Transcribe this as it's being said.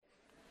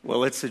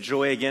Well, it's a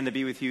joy again to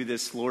be with you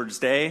this Lord's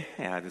Day,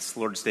 this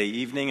Lord's Day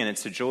evening, and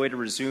it's a joy to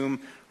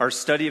resume our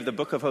study of the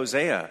book of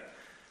Hosea.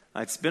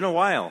 It's been a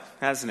while,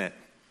 hasn't it?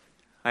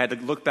 I had to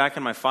look back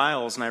in my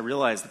files, and I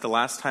realized that the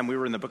last time we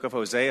were in the book of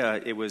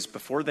Hosea, it was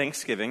before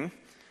Thanksgiving,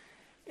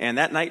 and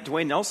that night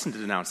Dwayne Nelson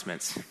did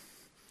announcements,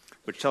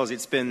 which tells you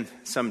it's been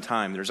some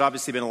time. There's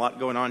obviously been a lot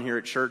going on here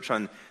at church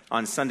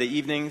on Sunday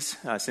evenings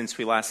since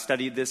we last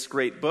studied this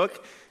great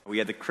book. We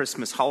had the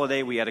Christmas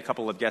holiday, we had a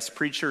couple of guest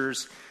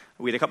preachers,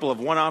 we had a couple of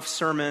one-off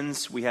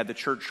sermons. We had the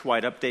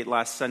church-wide update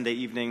last Sunday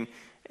evening,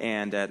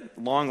 and at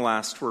long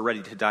last, we're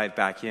ready to dive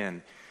back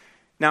in.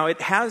 Now,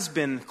 it has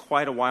been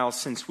quite a while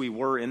since we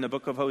were in the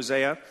book of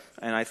Hosea,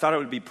 and I thought it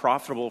would be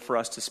profitable for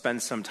us to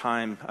spend some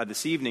time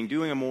this evening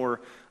doing a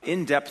more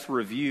in-depth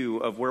review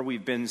of where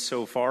we've been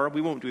so far. We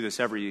won't do this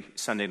every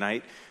Sunday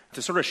night,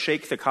 to sort of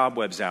shake the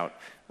cobwebs out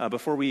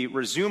before we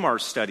resume our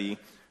study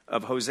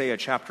of Hosea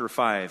chapter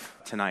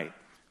 5 tonight.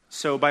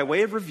 So by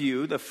way of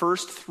review, the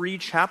first 3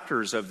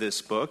 chapters of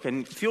this book,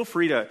 and feel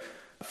free to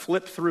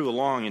flip through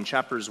along in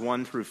chapters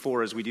 1 through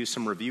 4 as we do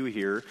some review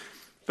here.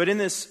 But in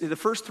the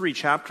first 3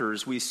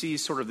 chapters, we see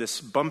sort of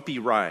this bumpy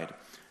ride.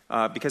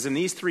 Because in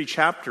these 3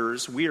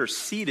 chapters, we are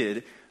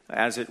seated,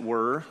 as it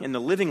were, in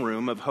the living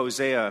room of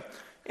Hosea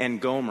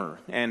and Gomer.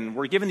 And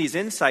we're given these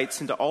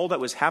insights into all that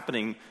was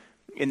happening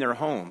in their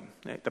home.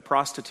 The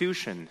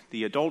prostitution,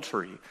 the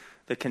adultery,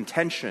 the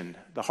contention,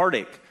 the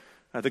heartache,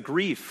 the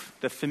grief,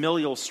 the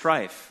familial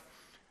strife,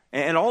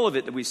 and all of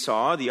it that we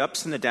saw, the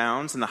ups and the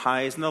downs and the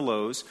highs and the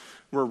lows,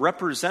 were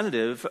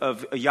representative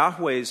of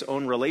Yahweh's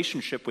own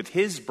relationship with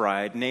his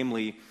bride,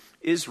 namely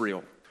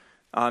Israel.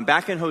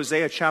 Back in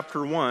Hosea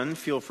chapter 1,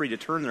 feel free to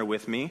turn there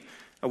with me,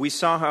 we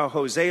saw how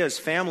Hosea's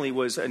family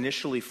was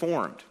initially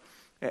formed,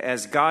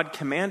 as God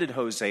commanded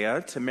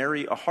Hosea to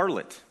marry a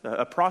harlot,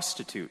 a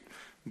prostitute,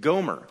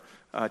 Gomer,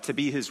 to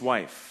be his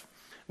wife.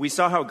 We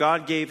saw how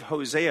God gave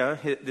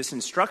Hosea this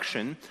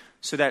instruction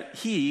so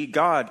that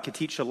God, could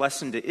teach a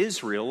lesson to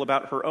Israel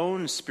about her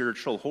own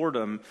spiritual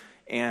whoredom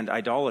and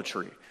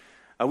idolatry.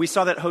 We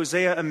saw that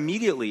Hosea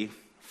immediately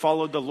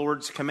followed the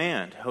Lord's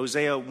command.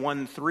 Hosea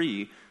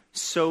 1:3,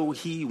 so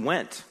he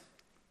went,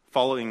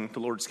 following the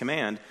Lord's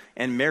command,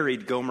 and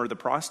married Gomer the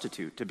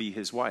prostitute to be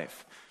his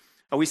wife.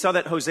 We saw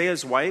that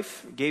Hosea's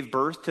wife gave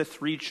birth to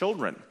 3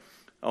 children,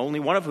 only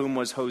one of whom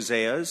was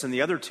Hosea's, and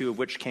the other 2 of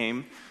which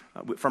came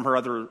from her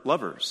other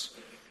lovers.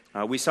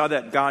 We saw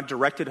that God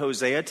directed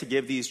Hosea to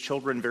give these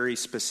children very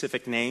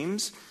specific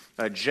names.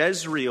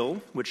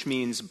 Jezreel, which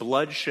means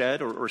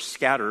bloodshed or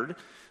scattered.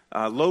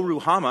 Lo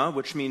Ruhama,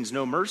 which means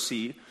no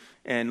mercy.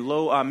 And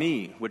Lo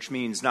Ami, which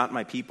means not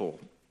my people.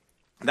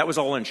 That was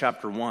all in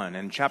chapter 1.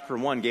 And chapter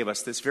 1 gave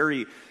us this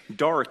very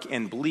dark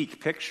and bleak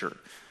picture.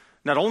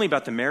 Not only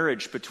about the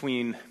marriage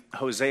between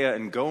Hosea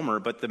and Gomer,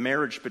 but the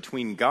marriage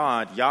between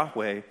God,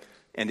 Yahweh,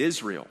 and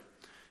Israel.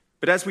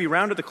 But as we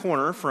rounded the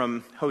corner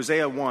from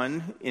Hosea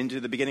 1 into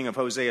the beginning of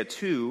Hosea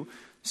 2,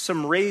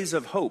 some rays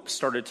of hope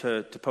started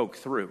to poke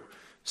through,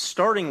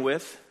 starting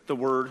with the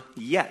word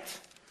yet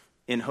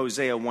in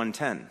Hosea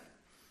 1:10.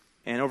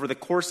 And over the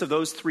course of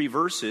those 3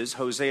 verses,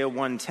 Hosea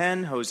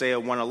 1:10, Hosea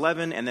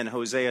 1:11, and then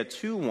Hosea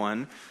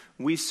 2:1,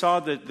 we saw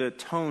the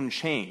tone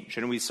change,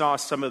 and we saw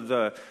some of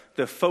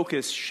the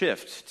focus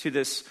shift to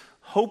this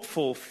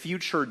hopeful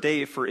future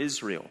day for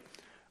Israel.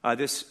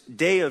 This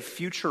day of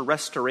future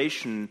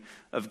restoration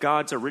of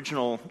God's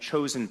original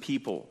chosen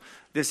people.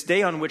 This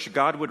day on which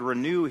God would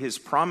renew his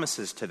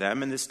promises to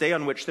them, and this day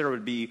on which there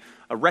would be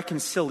a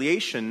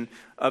reconciliation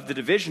of the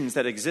divisions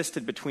that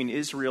existed between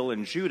Israel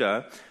and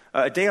Judah,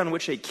 a day on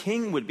which a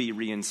king would be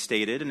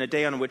reinstated, and a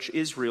day on which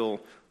Israel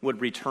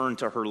would return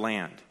to her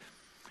land.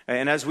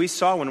 And as we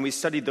saw when we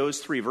studied those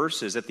 3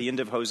 verses at the end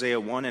of Hosea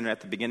 1 and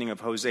at the beginning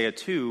of Hosea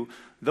 2,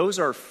 those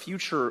are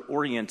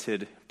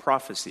future-oriented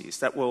prophecies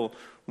that will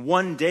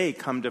one day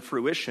come to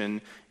fruition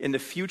in the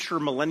future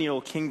millennial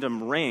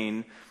kingdom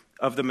reign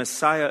of the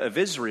Messiah of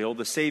Israel,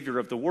 the Savior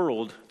of the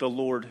world, the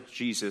Lord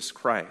Jesus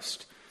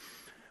Christ.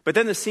 But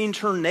then the scene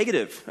turned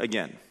negative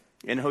again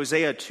in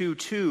Hosea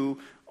 2:2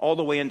 all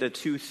the way into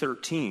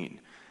 2:13.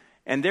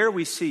 And there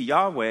we see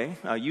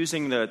Yahweh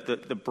using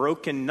the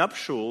broken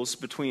nuptials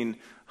between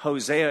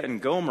Hosea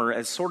and Gomer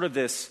as sort of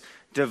this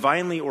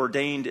divinely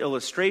ordained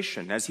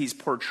illustration as he's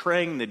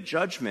portraying the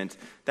judgment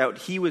that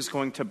he was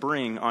going to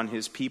bring on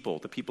his people,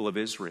 the people of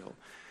Israel.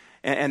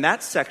 And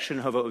that section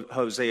of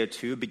Hosea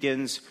 2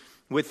 begins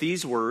with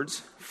these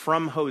words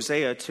from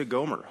Hosea to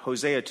Gomer.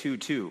 Hosea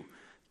 2:2,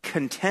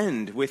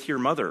 contend with your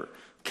mother,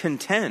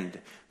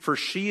 contend, for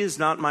she is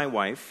not my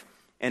wife,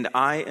 and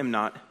I am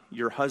not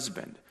your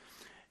husband.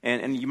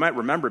 And you might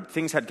remember,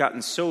 things had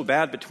gotten so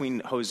bad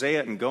between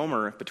Hosea and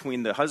Gomer,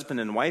 between the husband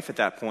and wife at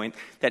that point,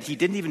 that he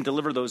didn't even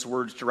deliver those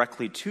words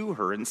directly to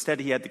her.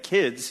 Instead, he had the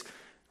kids,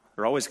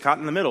 they're always caught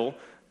in the middle,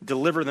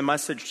 deliver the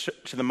message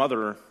to the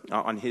mother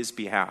on his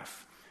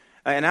behalf.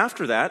 And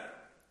after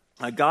that,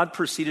 God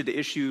proceeded to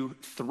issue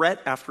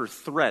threat after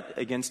threat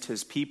against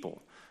his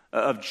people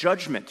of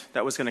judgment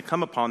that was going to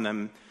come upon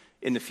them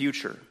in the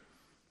future.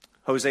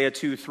 Hosea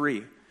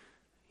 2:3,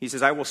 he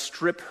says, I will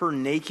strip her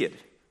naked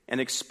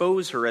and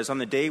expose her as on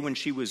the day when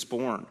she was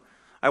born.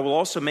 I will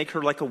also make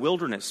her like a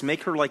wilderness,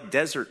 make her like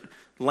desert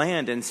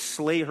land, and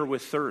slay her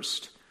with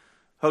thirst.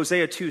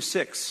 Hosea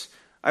 2:6,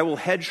 I will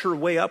hedge her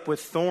way up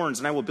with thorns,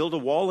 and I will build a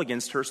wall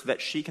against her so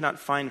that she cannot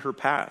find her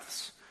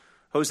paths.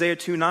 Hosea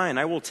 2:9,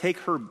 I will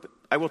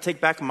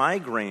take back my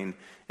grain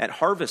at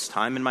harvest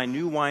time and my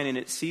new wine in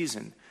its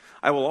season.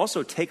 I will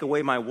also take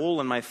away my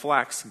wool and my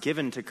flax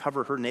given to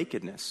cover her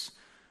nakedness.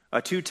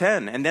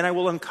 2:10, and then I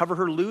will uncover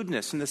her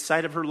lewdness in the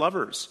sight of her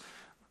lovers,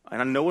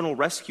 and no one will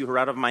rescue her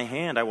out of my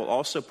hand. I will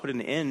also put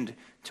an end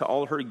to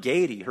all her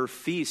gaiety, her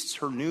feasts,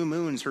 her new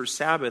moons, her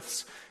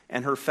Sabbaths,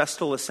 and her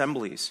festal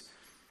assemblies.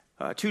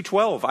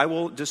 2:12, I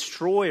will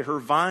destroy her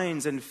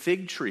vines and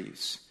fig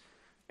trees.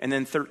 And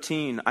then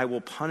 13, I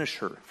will punish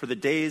her for the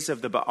days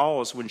of the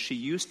Baals when she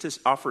used to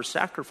offer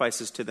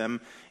sacrifices to them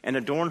and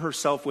adorn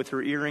herself with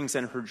her earrings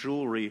and her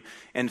jewelry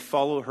and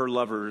follow her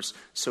lovers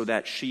so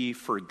that she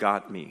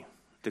forgot me,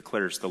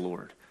 declares the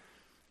Lord.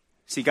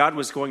 See, God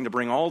was going to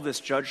bring all this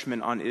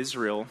judgment on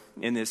Israel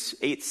in this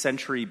 8th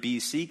century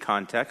BC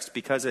context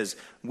because, as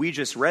we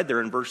just read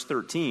there in verse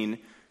 13,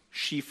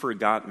 she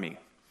forgot me.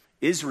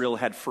 Israel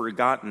had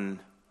forgotten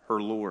her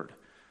Lord.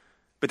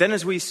 But then,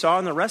 as we saw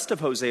in the rest of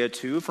Hosea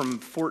 2, from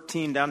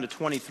 14 down to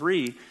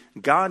 23,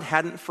 God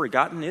hadn't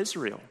forgotten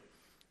Israel.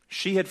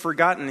 She had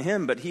forgotten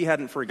him, but he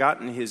hadn't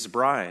forgotten his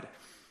bride.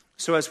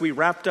 So as we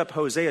wrapped up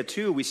Hosea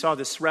 2, we saw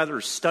this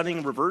rather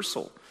stunning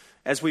reversal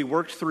as we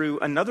worked through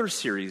another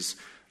series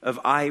of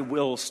I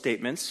will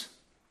statements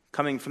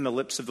coming from the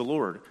lips of the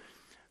Lord.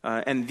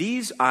 And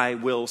these I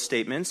will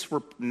statements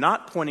were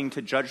not pointing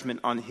to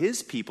judgment on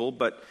his people,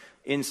 but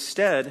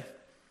instead,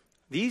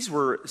 these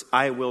were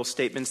I will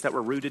statements that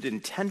were rooted in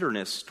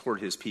tenderness toward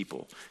his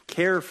people,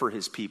 care for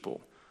his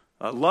people,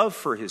 love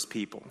for his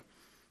people.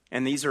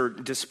 And these are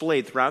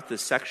displayed throughout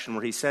this section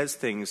where he says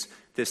things,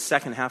 this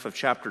second half of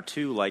chapter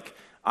 2, like,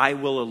 I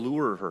will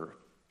allure her.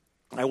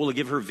 I will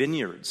give her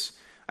vineyards.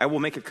 I will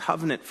make a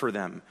covenant for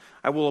them.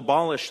 I will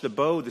abolish the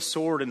bow, the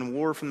sword, and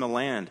war from the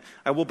land.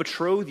 I will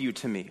betroth you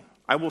to me.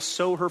 I will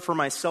sow her for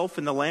myself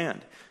in the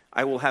land.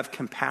 I will have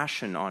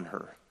compassion on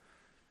her.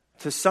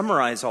 To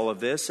summarize all of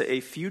this,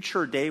 a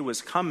future day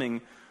was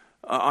coming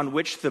on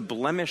which the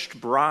blemished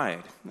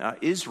bride,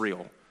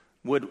 Israel,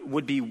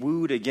 would be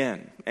wooed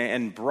again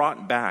and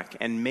brought back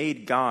and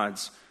made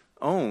God's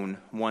own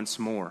once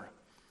more.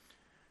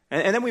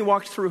 And then we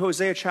walked through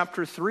Hosea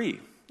chapter 3.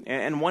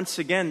 And once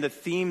again, the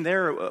theme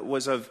there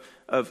was of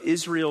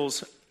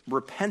Israel's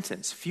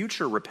repentance,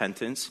 future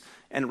repentance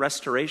and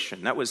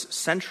restoration. That was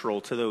central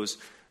to those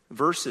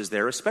verses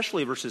there,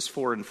 especially verses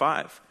 4 and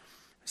 5.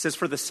 It says,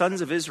 for the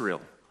sons of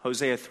Israel,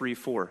 Hosea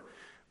 3:4,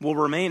 will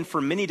remain for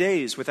many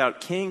days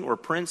without king or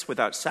prince,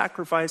 without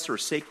sacrifice or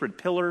sacred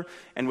pillar,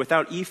 and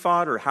without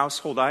ephod or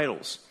household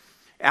idols.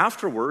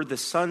 Afterward, the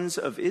sons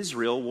of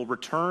Israel will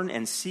return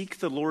and seek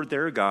the Lord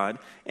their God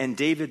and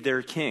David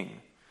their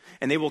king.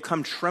 And they will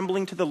come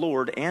trembling to the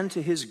Lord and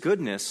to his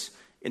goodness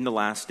in the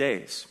last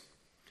days.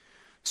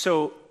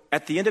 So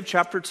at the end of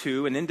chapter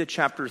 2 and into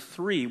chapter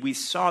 3, we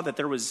saw that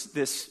there was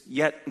this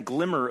yet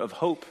glimmer of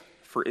hope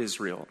for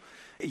Israel.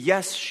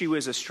 Yes, she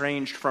was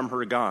estranged from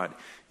her God.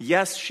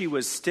 Yes, she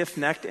was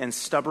stiff-necked and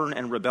stubborn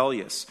and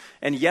rebellious.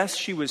 And yes,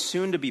 she was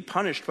soon to be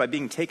punished by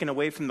being taken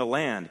away from the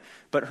land.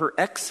 But her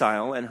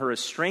exile and her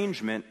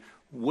estrangement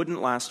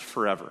wouldn't last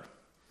forever.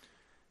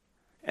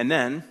 And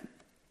then,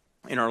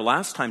 in our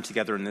last time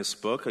together in this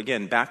book,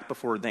 again, back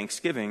before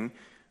Thanksgiving,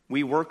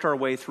 we worked our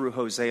way through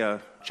Hosea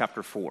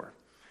chapter 4.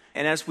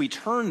 And as we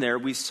turned there,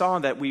 we saw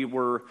that we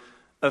were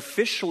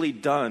officially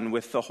done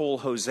with the whole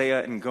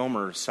Hosea and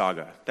Gomer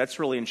saga. That's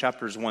really in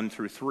chapters 1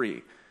 through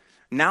 3.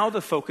 Now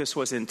the focus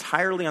was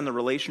entirely on the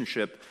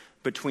relationship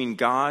between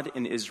God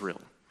and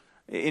Israel,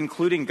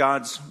 including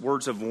God's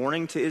words of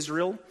warning to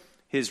Israel,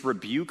 his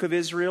rebuke of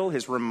Israel,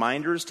 his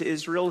reminders to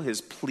Israel,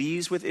 his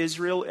pleas with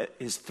Israel,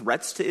 his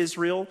threats to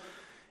Israel,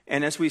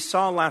 and as we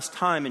saw last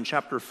time in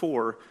chapter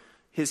 4,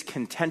 his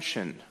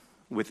contention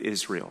with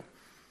Israel.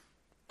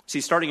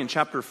 See, starting in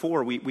chapter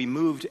 4, we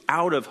moved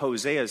out of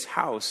Hosea's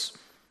house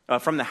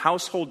from the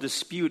household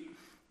dispute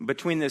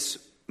between this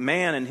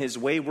man and his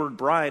wayward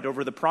bride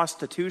over the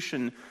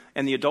prostitution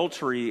and the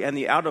adultery and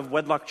the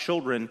out-of-wedlock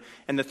children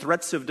and the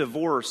threats of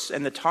divorce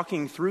and the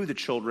talking through the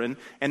children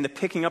and the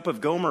picking up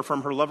of Gomer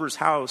from her lover's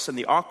house and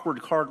the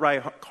awkward car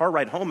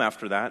ride home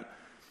after that.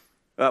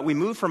 We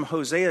moved from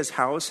Hosea's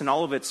house and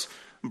all of its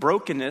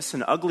brokenness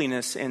and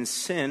ugliness and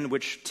sin,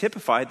 which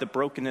typified the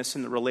brokenness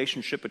in the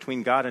relationship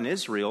between God and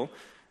Israel.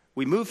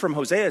 We moved from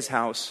Hosea's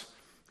house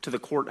to the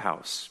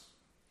courthouse.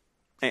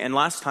 And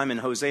last time in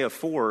Hosea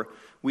 4,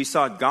 we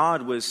saw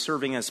God was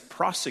serving as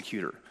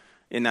prosecutor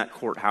in that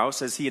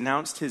courthouse as he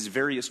announced his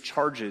various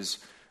charges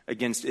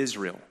against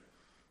Israel.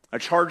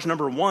 Charge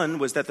number one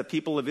was that the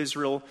people of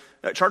Israel,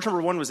 charge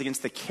number one was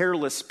against the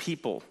careless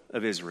people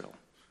of Israel.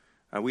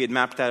 We had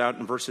mapped that out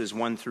in verses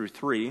 1 through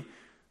 3.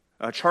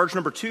 Charge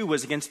number 2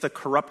 was against the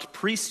corrupt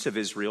priests of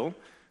Israel.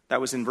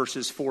 That was in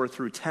verses 4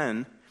 through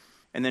 10.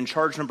 And then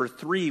charge number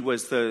 3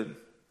 was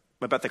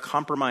about the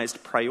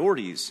compromised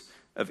priorities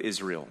of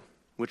Israel,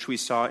 which we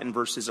saw in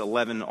verses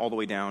 11 all the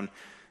way down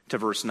to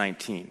verse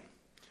 19.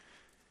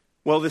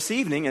 Well, this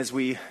evening, as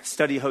we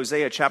study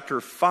Hosea chapter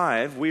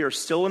 5, we are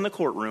still in the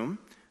courtroom,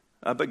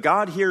 but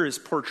God here is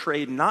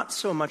portrayed not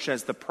so much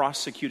as the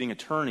prosecuting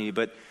attorney,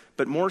 but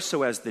more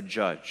so as the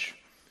judge,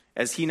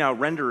 as he now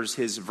renders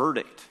his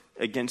verdict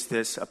against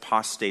this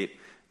apostate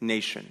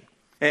nation.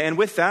 And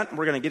with that,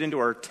 we're going to get into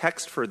our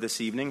text for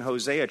this evening,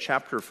 Hosea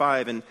chapter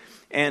 5.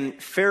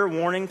 And fair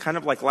warning, kind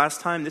of like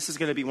last time, this is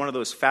going to be one of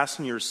those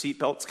fasten your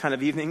seatbelts kind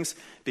of evenings,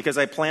 because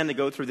I plan to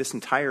go through this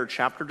entire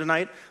chapter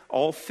tonight,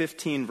 all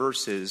 15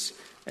 verses,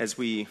 as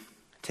we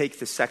take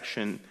the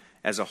section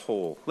as a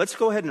whole. Let's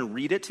go ahead and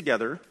read it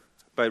together.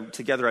 By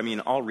together, I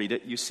mean I'll read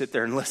it. You sit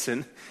there and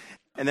listen,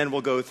 and then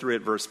we'll go through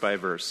it verse by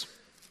verse.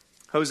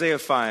 Hosea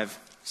 5,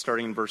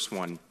 starting in verse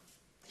 1.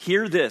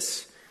 Hear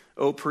this,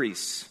 O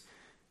priests.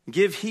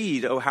 Give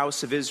heed, O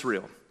house of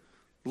Israel.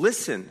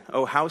 Listen,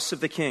 O house of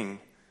the king,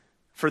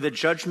 for the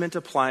judgment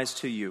applies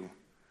to you.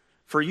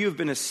 For you have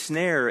been a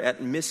snare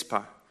at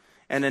Mizpah,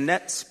 and a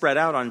net spread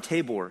out on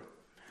Tabor.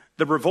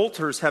 The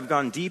revolters have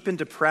gone deep in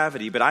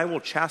depravity, but I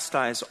will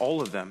chastise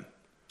all of them.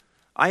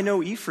 I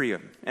know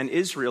Ephraim, and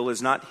Israel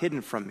is not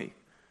hidden from me.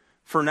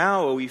 For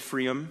now, O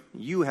Ephraim,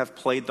 you have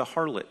played the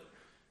harlot.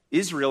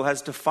 Israel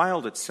has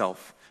defiled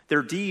itself.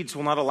 Their deeds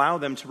will not allow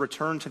them to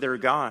return to their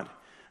God.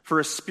 For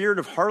a spirit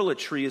of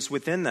harlotry is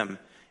within them,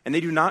 and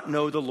they do not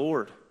know the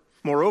Lord.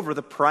 Moreover,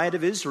 the pride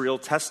of Israel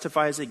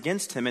testifies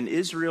against him, and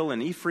Israel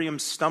and Ephraim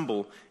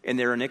stumble in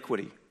their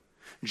iniquity.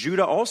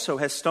 Judah also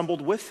has stumbled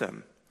with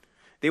them.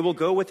 They will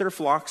go with their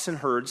flocks and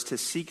herds to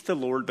seek the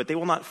Lord, but they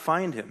will not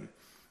find him.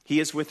 He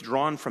is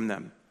withdrawn from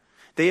them.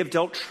 They have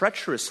dealt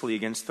treacherously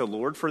against the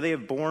Lord, for they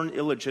have borne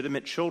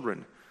illegitimate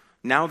children.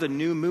 Now the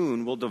new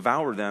moon will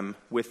devour them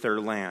with their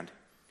land.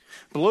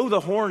 Blow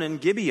the horn in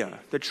Gibeah,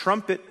 the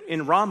trumpet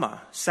in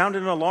Ramah. Sound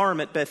an alarm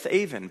at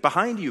Beth-aven.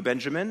 Behind you,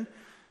 Benjamin.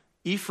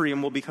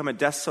 Ephraim will become a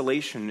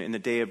desolation in the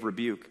day of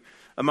rebuke.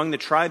 Among the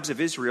tribes of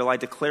Israel, I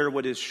declare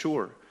what is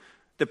sure.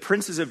 The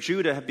princes of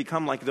Judah have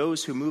become like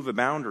those who move a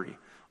boundary.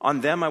 On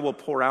them I will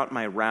pour out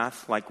my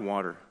wrath like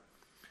water.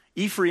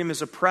 Ephraim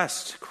is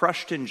oppressed,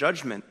 crushed in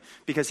judgment,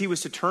 because he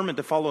was determined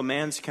to follow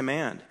man's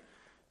command.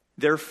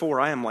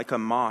 Therefore I am like a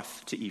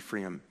moth to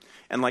Ephraim,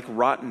 and like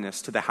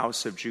rottenness to the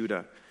house of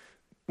Judah.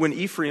 When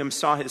Ephraim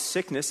saw his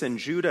sickness and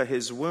Judah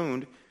his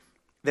wound,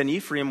 then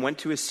Ephraim went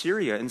to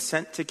Assyria and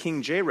sent to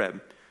King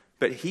Jareb,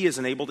 but he is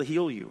unable to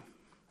heal you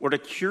or to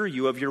cure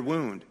you of your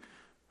wound.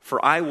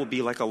 For I will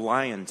be like a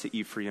lion to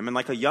Ephraim and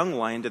like a young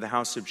lion to the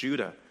house of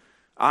Judah.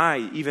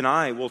 Even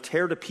I, will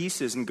tear to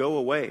pieces and go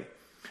away.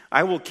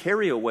 I will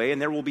carry away,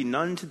 and there will be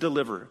none to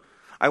deliver.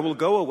 I will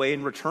go away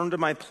and return to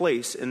my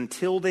place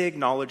until they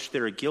acknowledge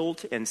their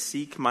guilt and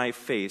seek my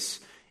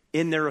face.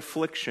 In their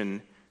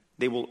affliction,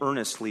 they will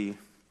earnestly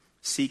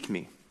seek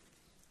me.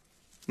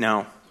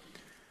 Now,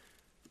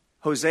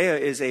 Hosea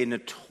is a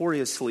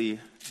notoriously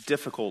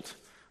difficult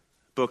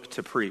book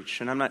to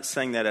preach, and I'm not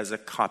saying that as a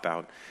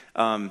cop-out.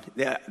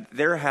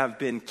 There have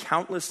been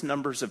countless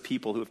numbers of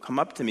people who have come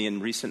up to me in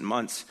recent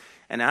months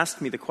and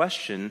asked me the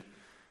question,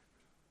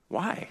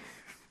 why?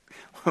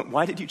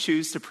 Why did you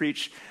choose to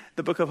preach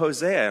the book of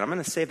Hosea? And I'm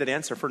going to save that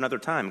answer for another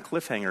time,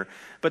 cliffhanger.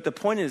 But the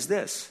point is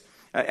this.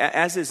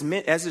 As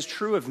is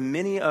true of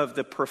many of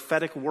the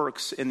prophetic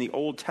works in the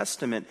Old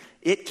Testament,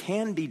 it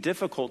can be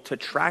difficult to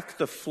track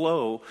the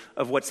flow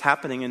of what's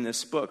happening in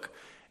this book.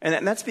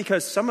 And that's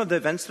because some of the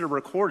events that are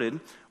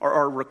recorded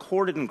are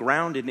recorded and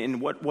grounded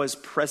in what was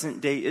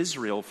present-day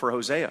Israel for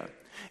Hosea.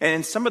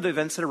 And some of the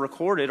events that are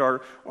recorded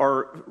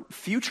are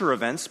future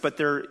events, but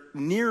they're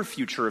near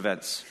future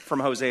events from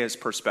Hosea's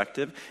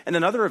perspective. And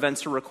then other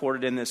events are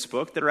recorded in this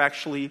book that are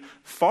actually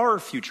far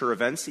future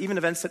events, even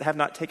events that have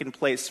not taken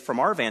place from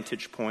our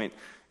vantage point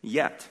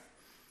yet.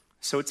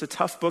 So it's a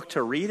tough book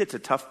to read. It's a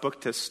tough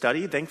book to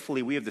study.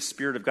 Thankfully, we have the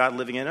Spirit of God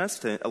living in us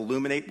to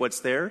illuminate what's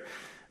there.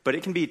 But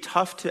it can be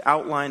tough to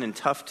outline and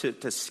tough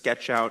to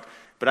sketch out.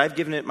 But I've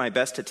given it my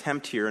best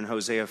attempt here in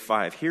Hosea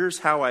 5. Here's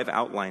how I've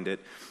outlined it.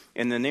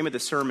 And the name of the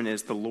sermon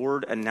is The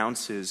Lord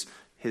Announces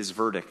His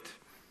Verdict.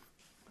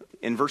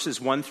 In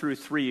verses 1 through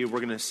 3, we're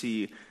going to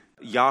see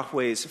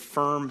Yahweh's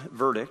firm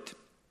verdict.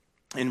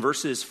 In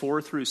verses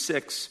 4 through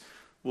 6,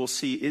 we'll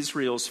see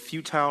Israel's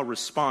futile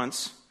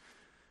response.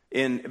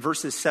 In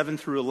verses 7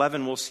 through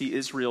 11, we'll see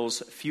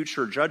Israel's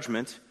future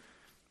judgment.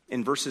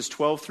 In verses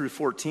 12 through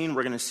 14,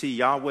 we're going to see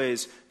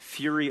Yahweh's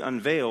fury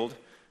unveiled.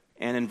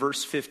 And in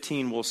verse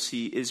 15, we'll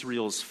see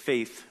Israel's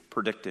faith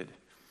predicted.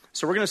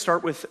 So we're going to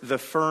start with the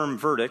firm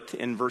verdict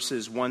in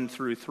verses 1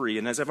 through 3.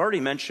 And as I've already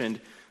mentioned,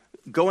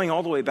 going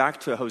all the way back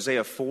to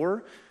Hosea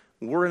 4,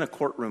 we're in a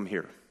courtroom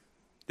here.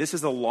 This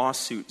is a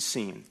lawsuit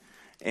scene.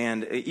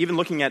 And even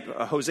looking at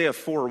Hosea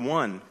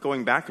 4:1,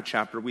 going back a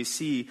chapter, we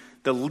see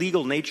the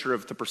legal nature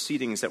of the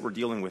proceedings that we're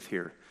dealing with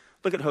here.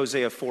 Look at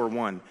Hosea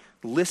 4:1.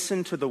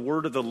 Listen to the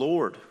word of the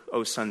Lord,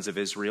 O sons of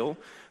Israel,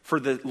 for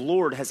the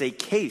Lord has a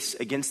case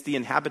against the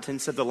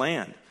inhabitants of the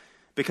land,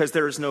 because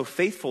there is no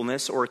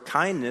faithfulness or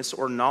kindness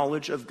or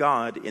knowledge of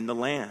God in the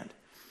land.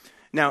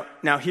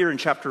 Now here in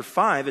chapter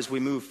 5, as we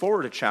move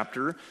forward a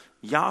chapter,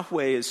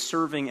 Yahweh is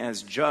serving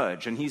as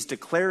judge, and he's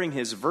declaring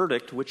his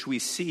verdict, which we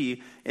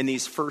see in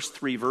these first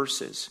 3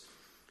 verses.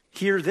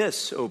 Hear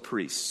this, O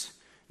priests.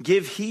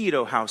 Give heed,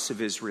 O house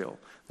of Israel.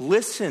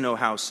 Listen, O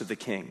house of the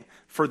king,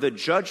 for the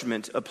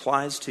judgment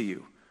applies to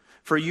you.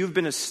 For you've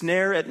been a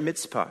snare at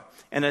Mizpah,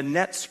 and a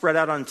net spread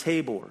out on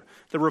Tabor.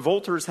 The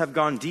revolters have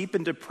gone deep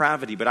in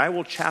depravity, but I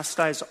will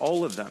chastise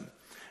all of them.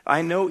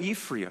 I know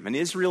Ephraim, and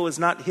Israel is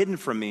not hidden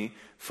from me.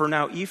 For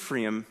now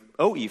Ephraim,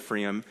 O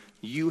Ephraim,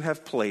 you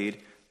have played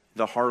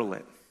the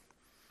harlot.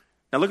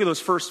 Now look at those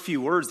first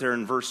few words there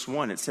in verse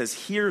 1. It says,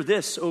 Hear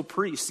this, O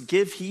priests.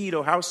 Give heed,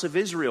 O house of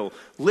Israel.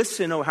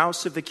 Listen, O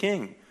house of the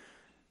king.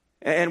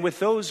 And with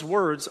those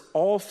words,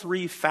 all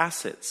 3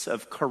 facets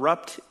of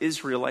corrupt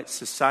Israelite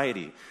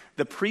society,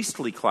 the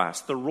priestly class,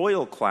 the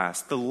royal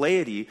class, the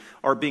laity,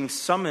 are being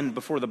summoned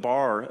before the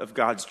bar of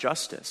God's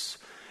justice.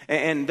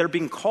 And they're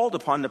being called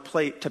upon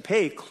to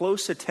pay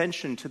close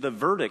attention to the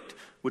verdict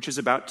which is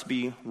about to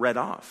be read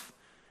off.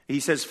 He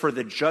says, for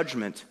the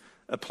judgment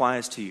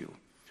applies to you.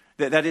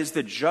 That is,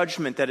 the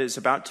judgment that is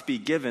about to be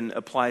given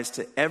applies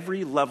to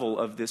every level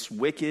of this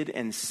wicked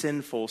and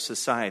sinful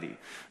society.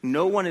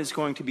 No one is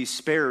going to be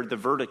spared the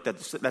verdict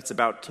that's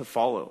about to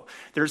follow.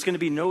 There's going to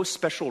be no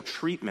special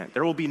treatment.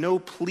 There will be no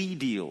plea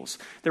deals.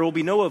 There will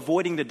be no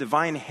avoiding the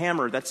divine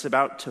hammer that's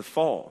about to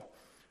fall.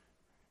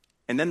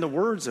 And then the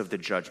words of the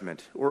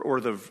judgment, or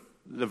the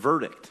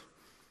verdict.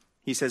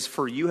 He says,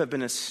 for you have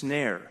been a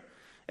snare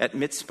at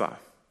Mizpah,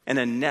 and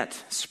a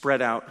net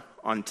spread out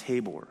on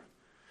Tabor.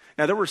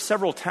 Now, there were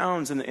several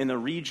towns in the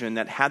region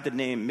that had the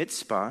name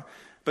Mizpah,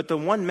 but the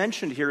one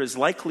mentioned here is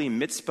likely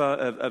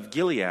Mizpah of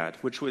Gilead,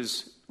 which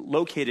was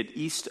located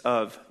east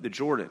of the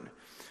Jordan.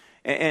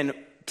 And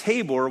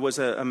Tabor was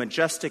a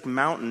majestic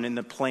mountain in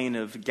the plain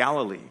of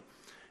Galilee.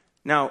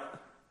 Now,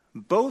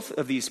 both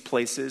of these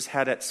places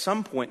had at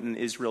some point in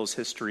Israel's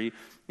history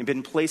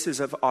been places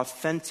of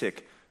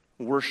authentic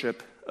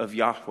worship of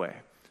Yahweh.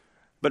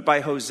 But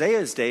by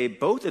Hosea's day,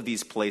 both of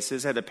these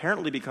places had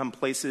apparently become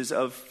places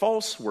of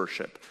false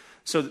worship.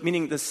 So,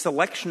 meaning the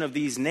selection of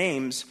these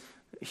names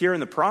here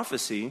in the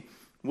prophecy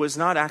was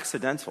not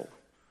accidental.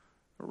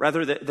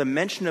 Rather, the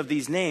mention of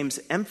these names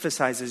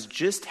emphasizes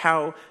just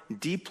how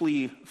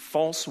deeply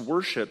false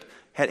worship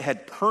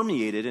had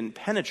permeated and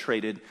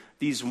penetrated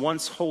these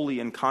once holy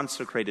and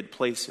consecrated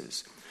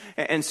places.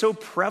 And so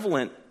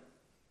prevalent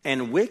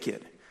and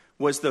wicked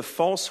was the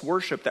false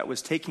worship that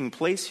was taking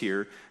place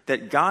here,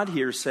 that God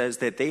here says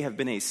that they have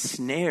been a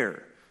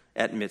snare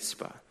at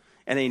Mizpah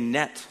and a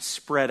net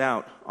spread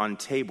out on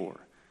Tabor.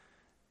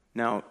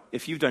 Now,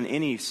 if you've done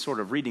any sort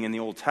of reading in the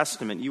Old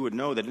Testament, you would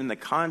know that in the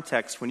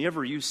context,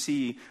 whenever you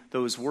see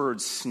those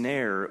words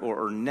snare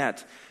or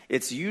net,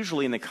 it's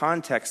usually in the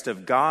context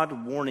of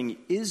God warning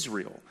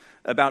Israel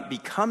about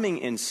becoming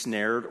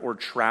ensnared or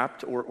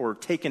trapped or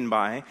taken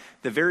by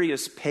the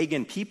various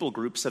pagan people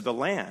groups of the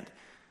land.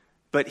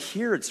 But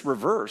here it's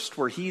reversed,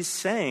 where he's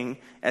saying,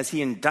 as he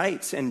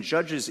indicts and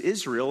judges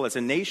Israel as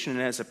a nation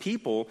and as a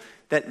people,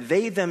 that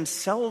they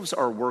themselves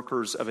are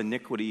workers of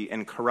iniquity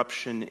and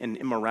corruption and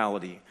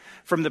immorality.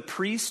 From the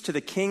priests to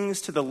the kings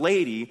to the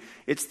laity,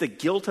 it's the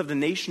guilt of the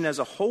nation as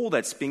a whole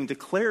that's being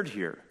declared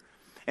here.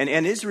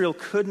 And Israel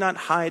could not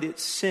hide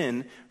its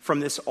sin from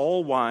this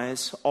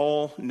all-wise,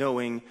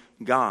 all-knowing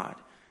God.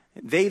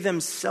 They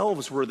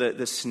themselves were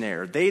the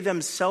snare. They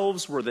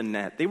themselves were the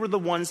net. They were the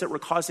ones that were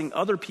causing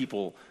other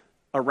people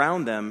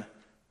around them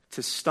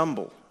to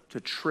stumble,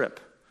 to trip.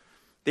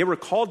 They were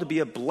called to be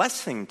a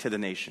blessing to the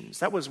nations.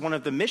 That was one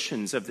of the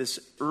missions of this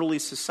early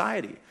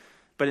society.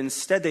 But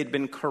instead, they'd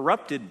been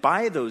corrupted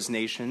by those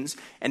nations,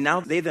 and now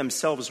they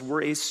themselves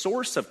were a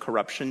source of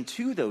corruption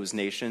to those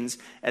nations,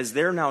 as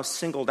they're now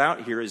singled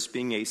out here as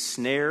being a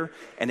snare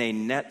and a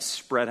net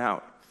spread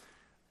out.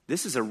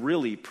 This is a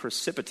really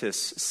precipitous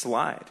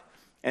slide,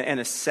 and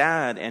a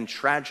sad and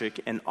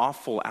tragic and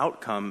awful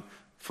outcome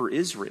for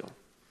Israel.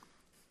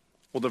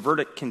 Well, the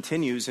verdict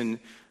continues in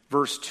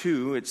verse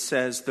 2. It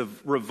says, the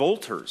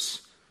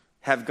revolters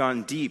have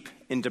gone deep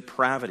in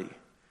depravity,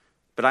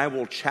 but I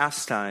will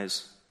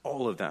chastise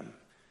all of them.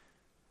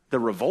 The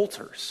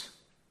revolters.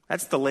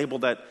 That's the label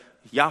that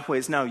Yahweh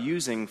is now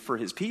using for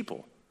his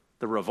people.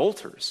 The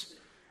revolters.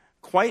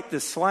 Quite the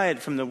slide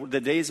from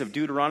the days of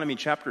Deuteronomy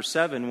chapter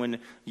 7, when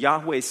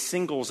Yahweh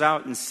singles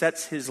out and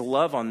sets his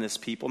love on this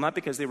people, not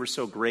because they were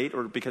so great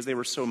or because they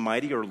were so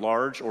mighty or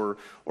large or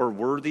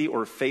worthy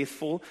or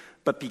faithful,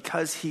 but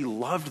because he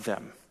loved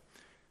them.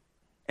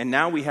 And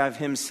now we have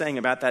him saying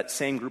about that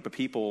same group of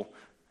people,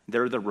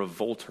 they're the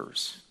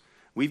revolters.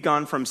 We've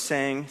gone from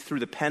saying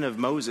through the pen of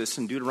Moses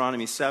in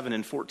Deuteronomy 7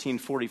 in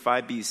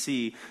 1445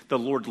 BC, the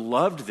Lord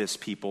loved this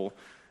people,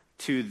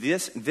 to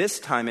this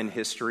time in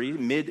history,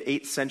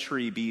 mid-8th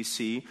century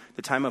BC,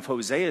 the time of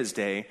Hosea's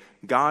day,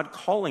 God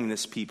calling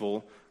this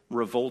people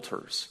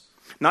revolters.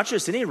 Not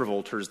just any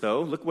revolters,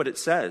 though. Look what it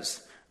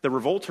says. The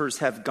revolters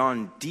have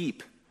gone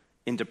deep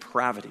in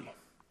depravity,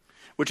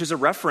 which is a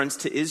reference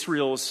to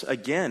Israel's,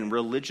 again,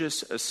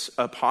 religious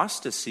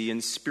apostasy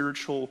and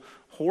spiritual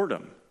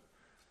whoredom.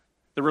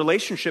 The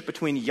relationship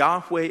between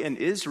Yahweh and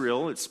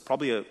Israel, it's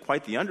probably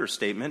quite the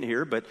understatement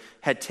here, but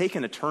had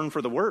taken a turn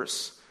for the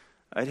worse.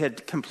 It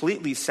had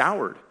completely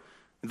soured.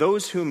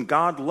 Those whom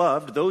God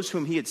loved, those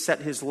whom he had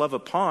set his love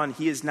upon,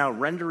 he is now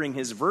rendering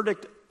his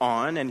verdict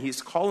on, and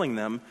he's calling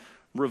them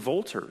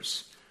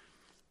revolters.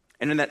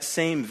 And in that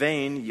same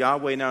vein,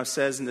 Yahweh now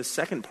says in the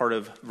second part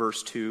of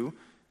verse 2,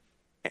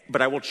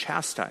 but I will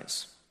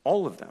chastise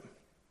all of them.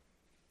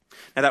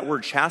 Now that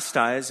word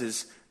chastise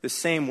is the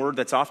same word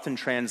that's often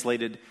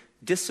translated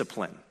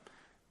discipline.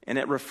 And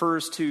it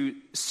refers to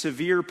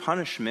severe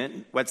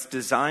punishment that's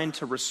designed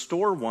to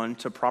restore one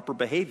to proper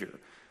behavior.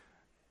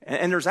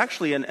 And there's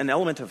actually an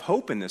element of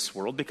hope in this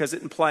world because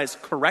it implies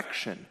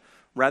correction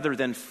rather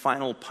than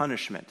final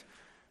punishment.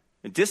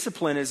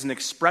 Discipline is an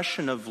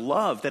expression of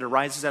love that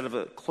arises out of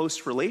a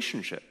close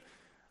relationship.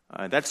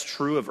 That's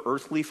true of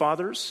earthly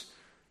fathers.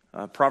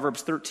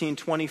 Proverbs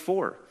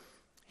 13:24.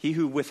 He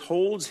who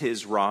withholds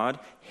his rod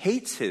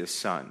hates his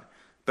son,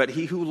 but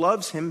he who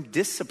loves him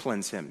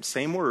disciplines him.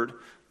 Same word,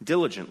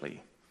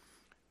 diligently.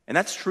 And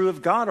that's true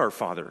of God our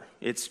Father.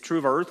 It's true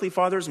of our earthly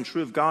fathers and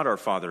true of God our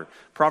Father.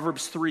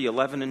 Proverbs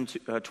 3:11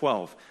 and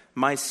 12.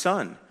 My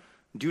son,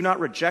 do not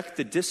reject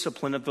the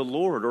discipline of the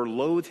Lord or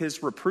loathe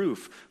his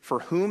reproof. For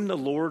whom the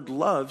Lord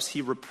loves,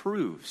 he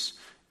reproves,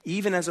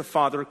 even as a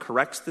father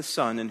corrects the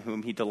son in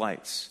whom he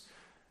delights.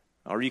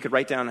 Or you could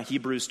write down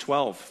Hebrews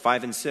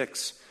 12:5 and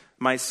 6.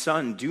 My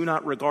son, do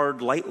not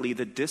regard lightly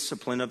the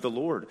discipline of the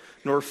Lord,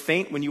 nor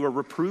faint when you are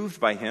reproved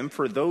by him.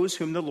 For those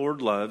whom the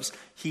Lord loves,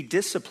 he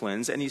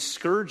disciplines, and he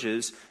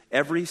scourges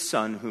every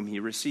son whom he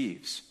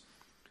receives.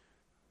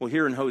 Well,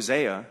 here in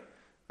Hosea,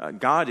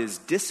 God is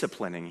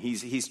disciplining.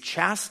 He's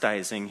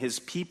chastising his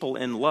people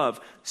in love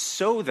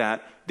so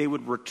that they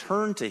would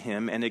return to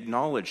him and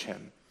acknowledge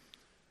him.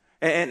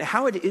 And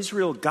how had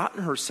Israel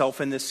gotten herself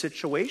in this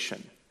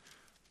situation?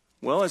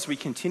 Well, as we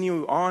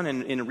continue on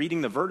in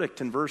reading the verdict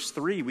in verse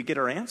 3, we get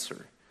our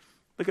answer.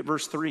 Look at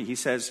verse 3. He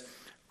says,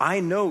 I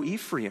know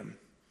Ephraim,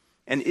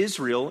 and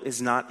Israel is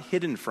not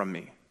hidden from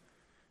me.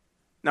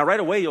 Now,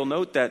 right away, you'll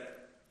note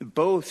that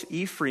both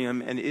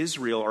Ephraim and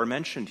Israel are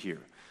mentioned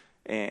here.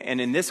 And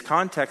in this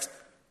context,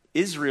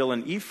 Israel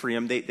and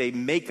Ephraim, they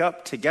make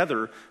up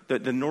together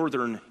the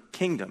northern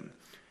kingdom.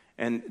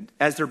 And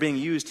as they're being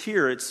used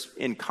here, it's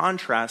in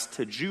contrast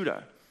to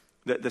Judah,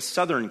 the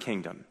southern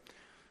kingdom.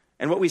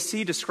 And what we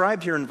see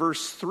described here in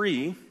verse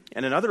 3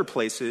 and in other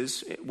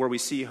places where we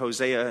see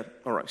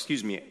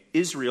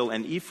Israel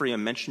and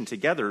Ephraim mentioned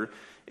together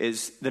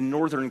is the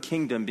northern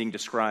kingdom being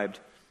described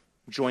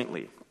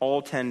jointly,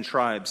 all 10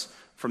 tribes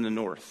from the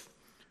north.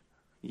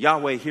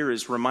 Yahweh here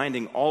is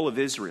reminding all of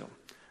Israel,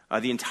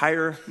 the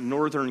entire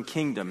northern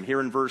kingdom,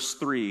 here in verse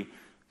 3,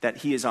 that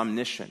he is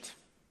omniscient.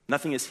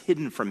 Nothing is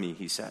hidden from me,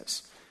 he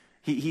says.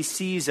 He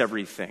sees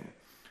everything.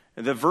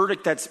 The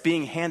verdict that's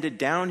being handed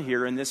down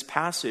here in this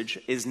passage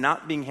is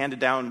not being handed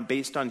down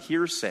based on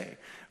hearsay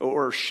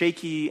or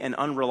shaky and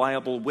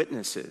unreliable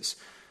witnesses.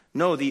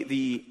 No,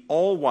 the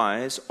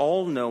all-wise,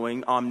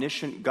 all-knowing,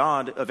 omniscient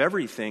God of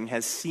everything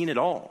has seen it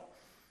all.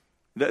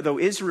 Though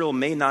Israel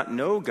may not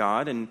know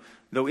God, and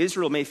though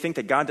Israel may think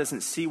that God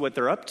doesn't see what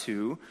they're up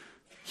to,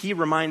 he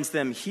reminds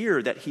them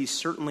here that he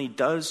certainly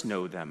does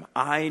know them.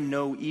 I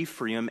know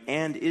Ephraim,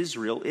 and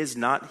Israel is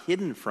not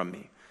hidden from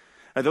me.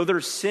 Though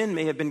their sin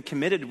may have been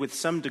committed with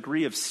some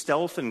degree of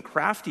stealth and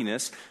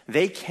craftiness,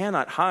 they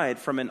cannot hide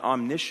from an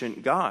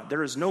omniscient God.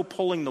 There is no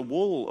pulling the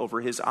wool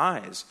over his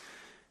eyes.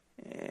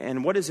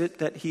 And what is it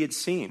that he had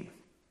seen?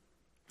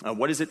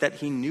 What is it that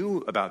he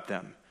knew about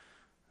them?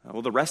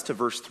 Well, the rest of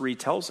verse 3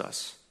 tells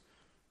us.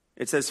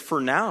 It says,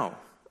 For now,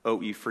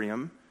 O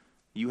Ephraim,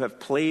 you have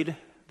played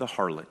the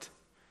harlot.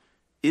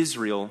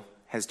 Israel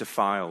has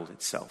defiled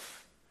itself.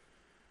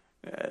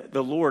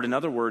 The Lord, in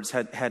other words,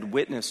 had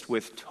witnessed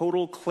with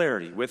total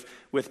clarity,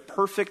 with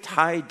perfect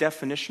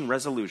high-definition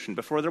resolution,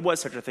 before there was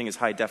such a thing as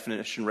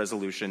high-definition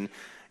resolution,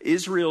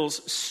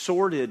 Israel's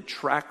sordid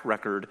track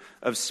record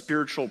of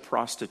spiritual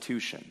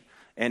prostitution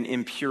and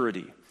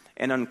impurity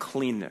and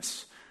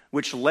uncleanness,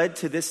 which led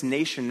to this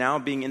nation now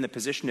being in the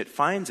position it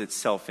finds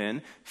itself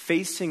in,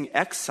 facing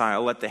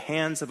exile at the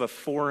hands of a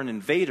foreign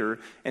invader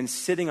and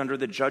sitting under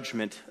the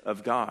judgment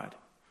of God.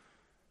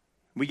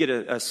 We get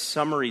a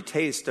summary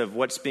taste of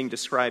what's being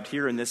described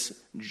here in this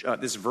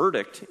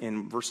verdict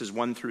in verses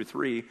 1 through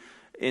 3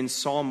 in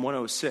Psalm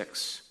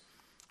 106.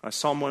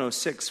 Psalm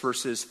 106,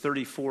 verses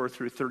 34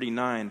 through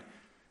 39.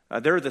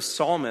 There the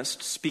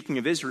psalmist, speaking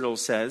of Israel,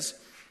 says,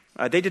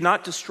 They did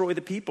not destroy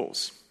the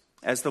peoples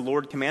as the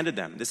Lord commanded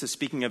them. This is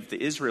speaking of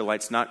the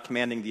Israelites not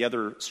commanding the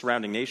other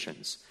surrounding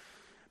nations.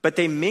 But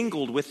they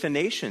mingled with the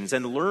nations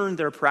and learned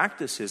their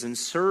practices and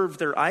served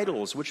their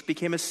idols, which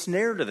became a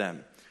snare to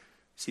them.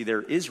 See,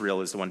 there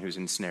Israel is the one who's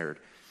ensnared.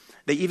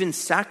 They even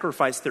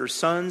sacrificed their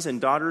sons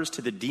and daughters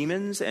to the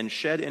demons and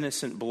shed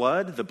innocent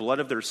blood, the blood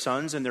of their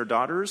sons and their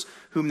daughters,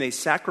 whom they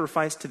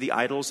sacrificed to the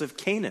idols of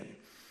Canaan.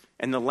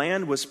 And the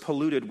land was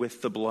polluted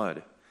with the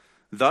blood.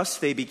 Thus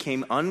they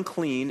became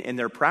unclean in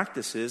their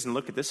practices, and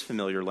look at this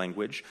familiar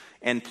language,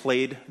 and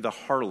played the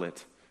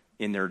harlot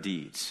in their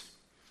deeds.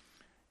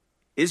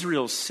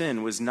 Israel's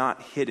sin was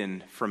not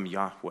hidden from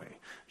Yahweh,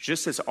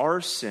 just as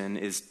our sin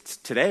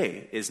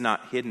today is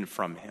not hidden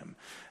from him.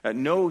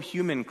 No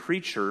human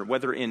creature,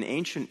 whether in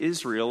ancient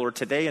Israel or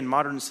today in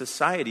modern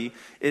society,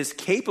 is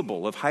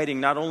capable of hiding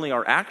not only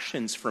our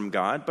actions from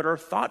God, but our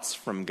thoughts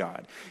from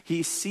God.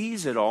 He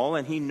sees it all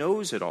and he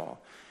knows it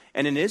all.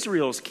 And in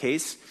Israel's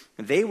case,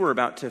 they were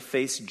about to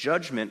face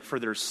judgment for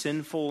their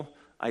sinful,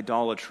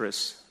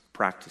 idolatrous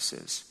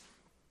practices.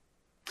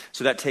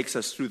 So that takes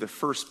us through the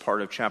first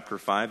part of chapter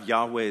 5,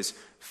 Yahweh's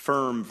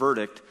firm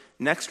verdict.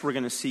 Next, we're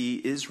going to see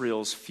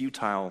Israel's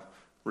futile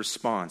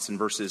response in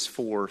verses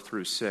 4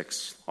 through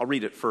 6. I'll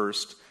read it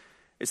first.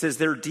 It says,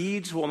 "Their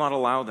deeds will not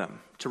allow them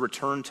to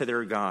return to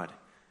their God,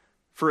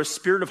 for a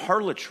spirit of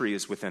harlotry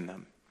is within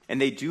them, and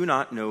they do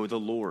not know the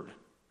Lord.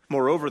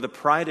 Moreover, the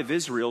pride of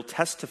Israel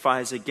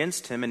testifies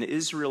against him, and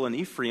Israel and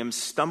Ephraim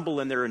stumble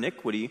in their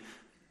iniquity.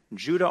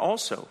 Judah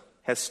also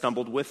has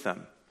stumbled with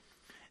them.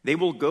 They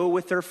will go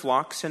with their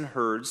flocks and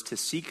herds to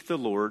seek the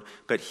Lord,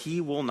 but they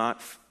will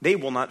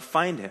not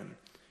find him.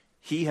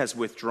 He has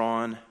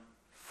withdrawn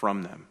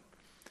from them."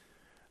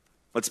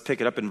 Let's pick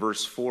it up in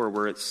verse 4,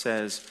 where it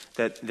says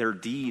that their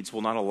deeds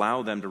will not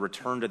allow them to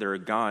return to their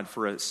God,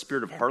 for a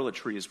spirit of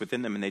harlotry is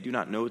within them, and they do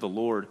not know the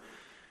Lord.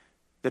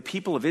 The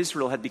people of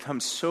Israel had become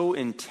so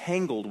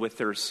entangled with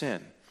their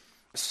sin,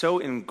 so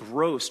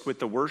engrossed with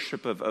the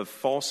worship of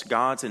false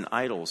gods and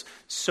idols,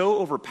 so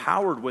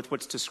overpowered with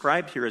what's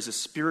described here as a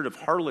spirit of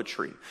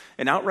harlotry,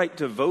 an outright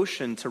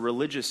devotion to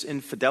religious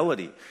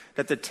infidelity,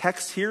 that the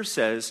text here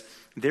says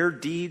their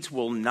deeds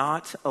will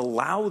not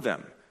allow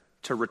them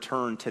to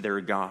return to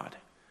their God.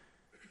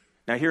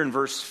 Now here in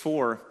verse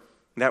 4,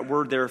 that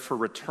word there for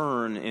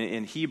return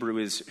in Hebrew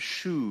is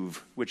shuv,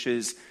 which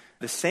is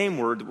the same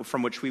word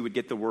from which we would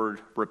get the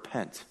word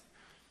repent.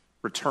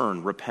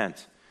 Return,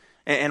 repent.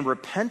 And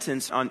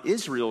repentance on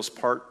Israel's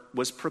part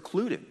was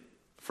precluded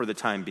for the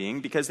time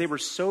being because they were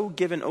so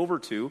given over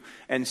to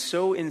and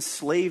so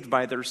enslaved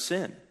by their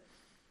sin.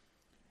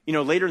 You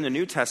know, later in the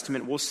New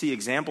Testament, we'll see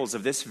examples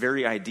of this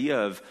very idea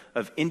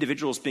of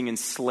individuals being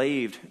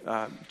enslaved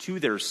to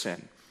their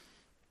sin.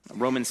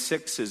 Romans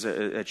 6 is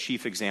a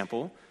chief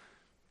example.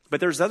 But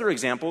there's other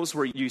examples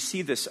where you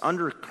see this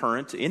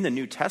undercurrent in the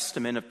New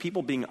Testament of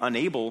people being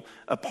unable,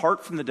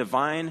 apart from the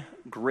divine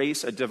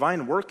grace, a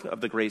divine work of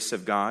the grace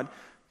of God,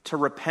 to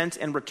repent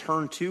and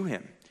return to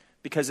him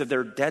because of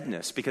their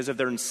deadness, because of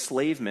their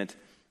enslavement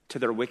to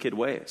their wicked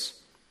ways.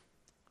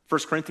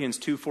 1 Corinthians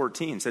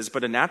 2:14 says,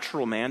 "But a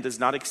natural man does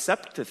not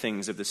accept the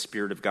things of the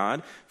Spirit of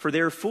God, for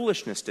they are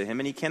foolishness to him,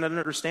 and he cannot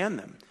understand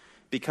them,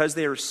 because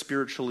they are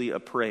spiritually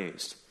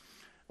appraised."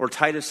 Or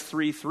Titus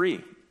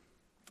 3:3,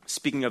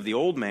 speaking of the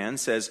old man,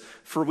 says,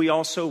 "For we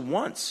also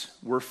once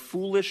were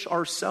foolish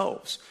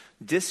ourselves,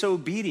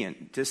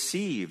 disobedient,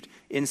 deceived,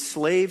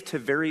 enslaved to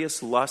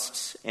various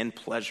lusts and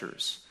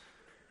pleasures."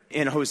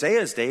 In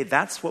Hosea's day,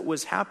 that's what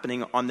was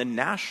happening on the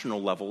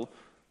national level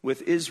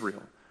with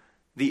Israel.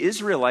 The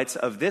Israelites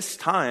of this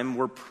time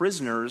were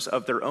prisoners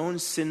of their own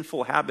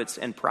sinful habits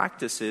and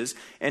practices,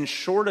 and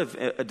short of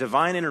a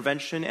divine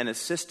intervention and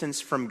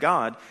assistance from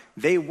God,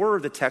 they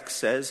were, the text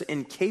says,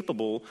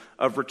 incapable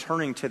of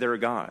returning to their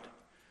God.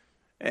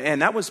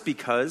 And that was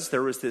because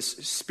there was this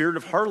spirit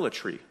of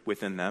harlotry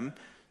within them,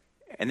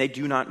 and they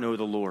do not know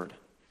the Lord.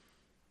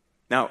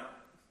 Now,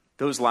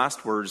 those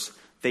last words,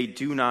 "they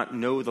do not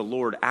know the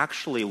Lord,"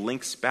 actually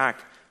links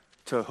back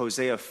to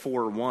Hosea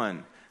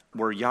 4:1,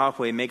 where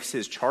Yahweh makes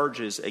his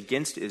charges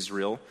against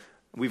Israel.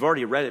 We've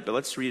already read it, but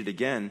let's read it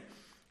again.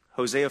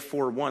 Hosea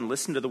 4:1,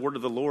 "Listen to the word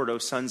of the Lord, O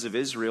sons of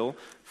Israel,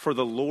 for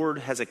the Lord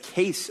has a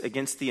case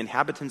against the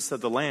inhabitants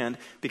of the land,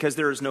 because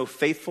there is no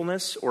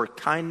faithfulness or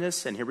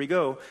kindness," and here we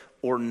go,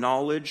 "or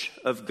knowledge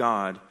of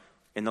God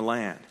in the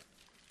land."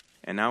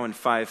 And now in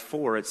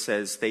 5:4 it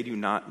says, "They do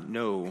not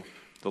know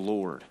the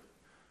Lord."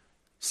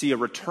 See, a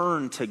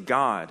return to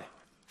God,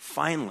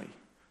 finally,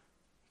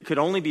 could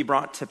only be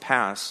brought to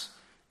pass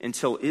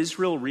until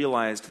Israel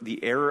realized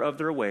the error of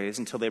their ways,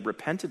 until they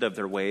repented of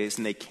their ways,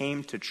 and they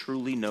came to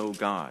truly know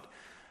God.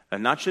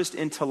 And not just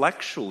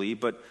intellectually,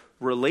 but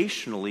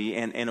relationally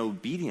and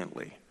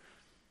obediently.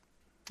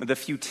 The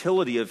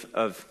futility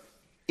of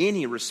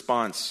any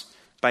response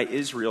by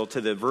Israel to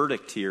the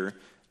verdict here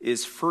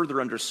is further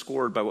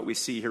underscored by what we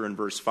see here in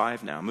verse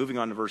 5 now. Moving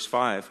on to verse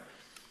 5,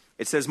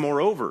 it says,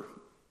 "Moreover,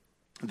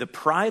 the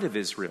pride of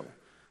Israel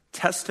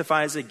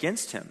testifies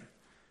against him,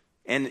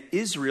 and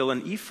Israel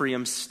and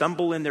Ephraim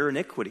stumble in their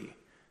iniquity.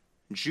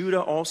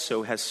 Judah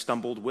also has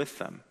stumbled with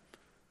them."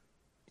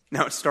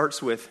 Now it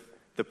starts with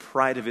the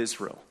pride of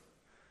Israel.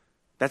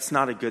 That's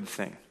not a good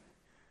thing.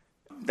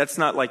 That's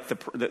not like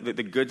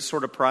the good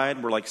sort of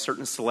pride, where like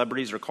certain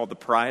celebrities are called the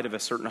pride of a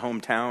certain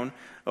hometown,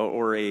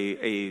 or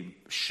a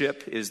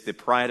ship is the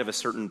pride of a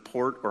certain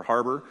port or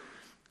harbor.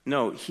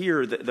 No,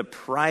 here the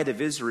pride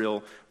of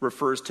Israel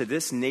refers to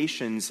this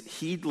nation's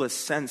heedless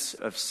sense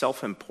of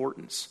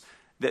self-importance,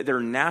 their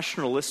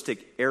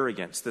nationalistic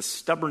arrogance, the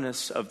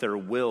stubbornness of their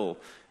will,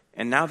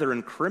 and now they're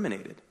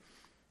incriminated.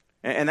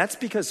 And that's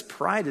because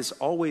pride is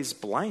always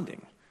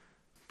blinding.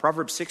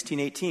 Proverbs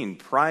 16:18,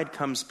 pride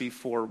comes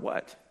before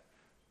what?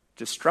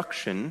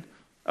 Destruction.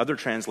 Other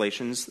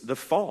translations, the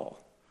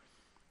fall.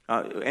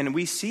 And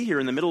we see here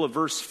in the middle of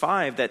verse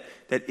 5 that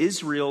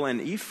Israel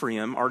and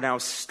Ephraim are now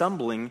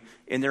stumbling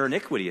in their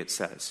iniquity, it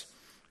says.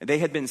 They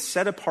had been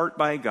set apart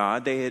by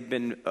God. They had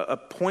been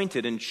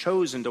appointed and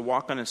chosen to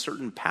walk on a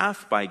certain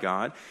path by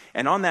God.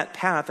 And on that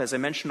path, as I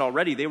mentioned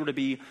already, they were to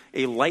be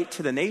a light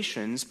to the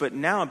nations. But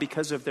now,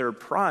 because of their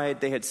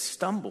pride, they had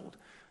stumbled.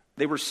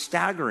 They were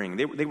staggering.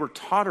 They were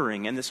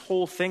tottering. And this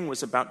whole thing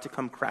was about to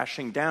come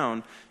crashing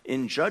down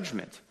in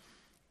judgment.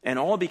 And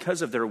all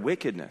because of their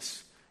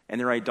wickedness and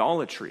their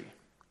idolatry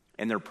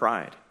and their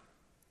pride.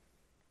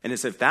 And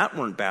as if that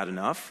weren't bad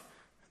enough,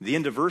 the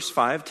end of verse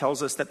 5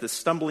 tells us that the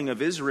stumbling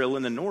of Israel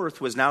in the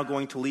north was now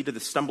going to lead to the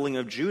stumbling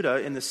of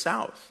Judah in the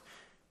south.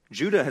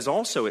 Judah has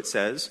also, it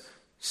says,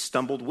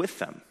 stumbled with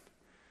them.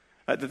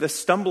 The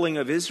stumbling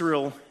of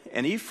Israel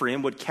and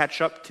Ephraim would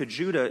catch up to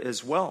Judah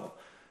as well.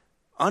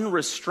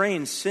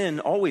 Unrestrained sin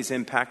always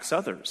impacts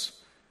others.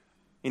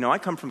 You know, I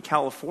come from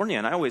California,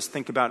 and I always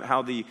think about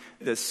how the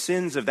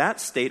sins of that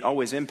state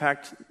always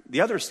impact the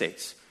other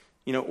states.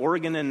 You know,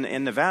 Oregon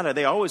and Nevada,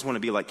 they always want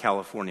to be like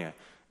California.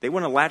 They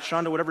want to latch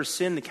on to whatever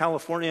sin the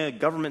California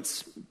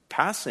government's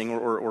passing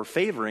or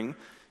favoring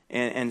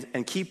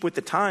and keep with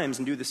the times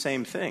and do the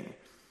same thing.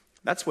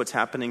 That's what's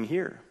happening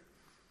here.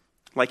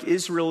 Like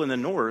Israel in the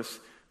north,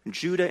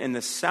 Judah in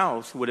the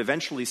south would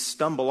eventually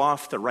stumble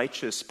off the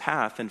righteous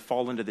path and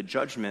fall into the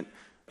judgment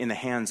in the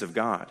hands of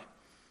God.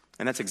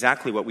 And that's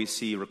exactly what we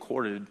see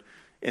recorded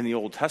in the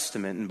Old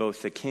Testament in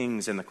both the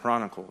Kings and the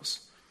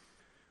Chronicles.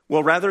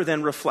 Well, rather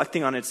than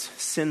reflecting on its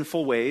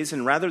sinful ways,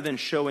 and rather than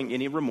showing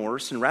any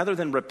remorse, and rather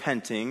than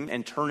repenting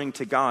and turning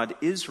to God,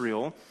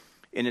 Israel,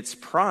 in its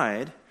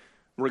pride,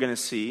 we're going to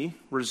see,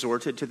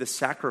 resorted to the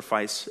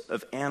sacrifice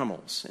of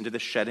animals and to the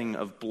shedding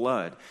of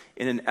blood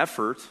in an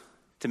effort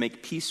to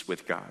make peace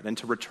with God and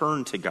to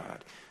return to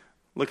God.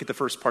 Look at the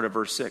first part of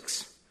verse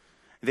 6.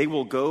 They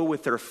will go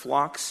with their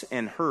flocks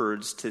and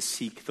herds to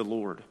seek the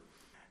Lord.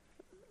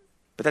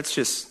 But that's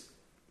just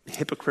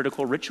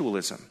hypocritical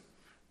ritualism.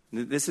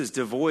 This is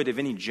devoid of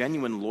any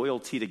genuine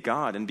loyalty to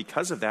God, and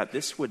because of that,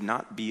 this would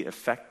not be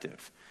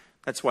effective.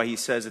 That's why he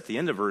says at the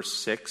end of verse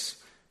 6,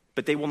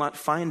 but they will not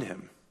find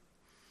him.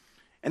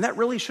 And that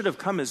really should have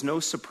come as no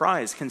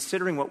surprise,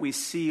 considering what we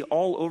see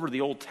all over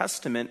the Old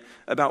Testament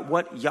about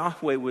what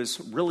Yahweh was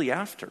really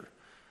after.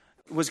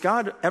 Was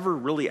God ever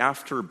really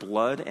after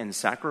blood and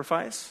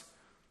sacrifice?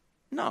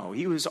 No,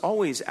 he was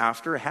always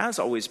after, has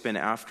always been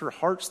after,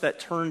 hearts that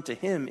turn to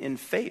him in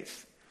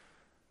faith.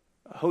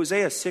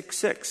 Hosea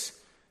 6:6,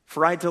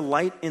 for I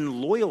delight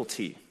in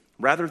loyalty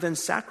rather than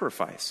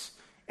sacrifice,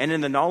 and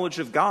in the knowledge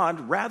of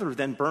God rather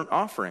than burnt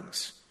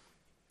offerings.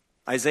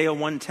 Isaiah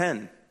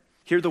 1:10,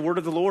 hear the word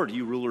of the Lord,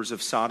 you rulers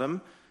of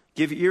Sodom.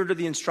 Give ear to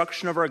the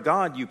instruction of our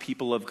God, you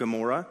people of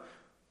Gomorrah.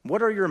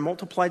 What are your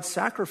multiplied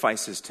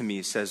sacrifices to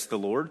me, says the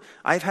Lord?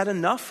 I've had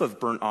enough of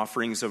burnt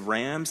offerings of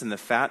rams and the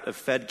fat of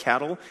fed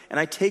cattle, and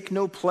I take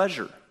no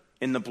pleasure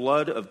in the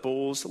blood of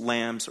bulls,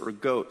 lambs, or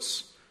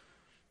goats.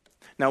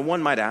 Now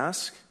one might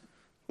ask,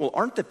 well,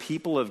 aren't the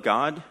people of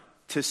God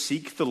to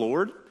seek the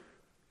Lord,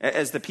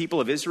 as the people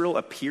of Israel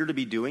appear to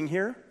be doing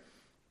here?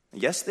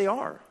 Yes, they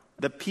are.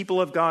 The people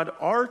of God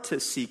are to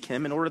seek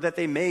him in order that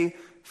they may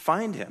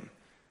find him.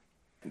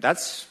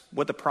 That's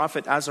what the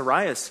prophet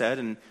Azariah said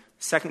in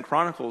 2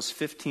 Chronicles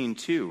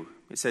 15:2.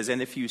 It says,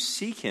 and if you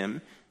seek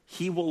him,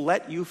 he will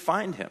let you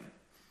find him.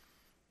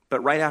 But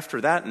right after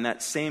that, in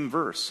that same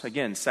verse,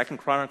 again, 2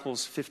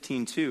 Chronicles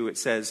 15:2, it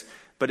says,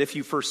 but if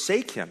you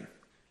forsake him,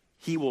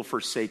 he will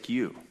forsake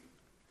you.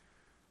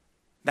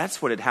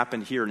 That's what had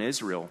happened here in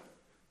Israel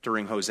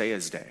during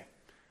Hosea's day.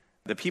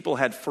 The people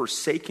had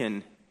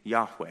forsaken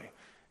Yahweh,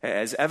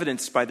 as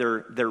evidenced by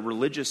their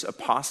religious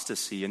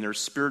apostasy and their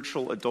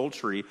spiritual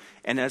adultery,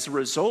 and as a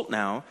result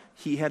now,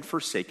 he had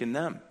forsaken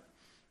them.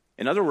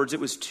 In other words, it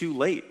was too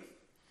late.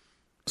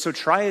 So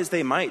try as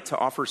they might to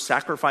offer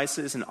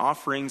sacrifices and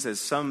offerings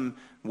as some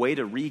way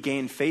to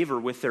regain favor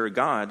with their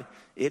God,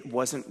 it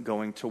wasn't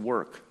going to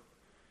work.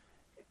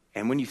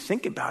 And when you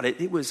think about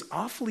it, it was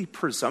awfully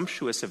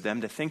presumptuous of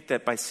them to think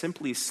that by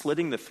simply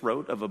slitting the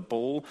throat of a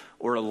bull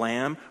or a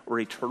lamb or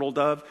a turtle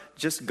dove,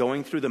 just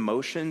going through the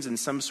motions in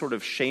some sort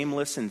of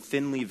shameless and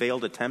thinly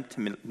veiled attempt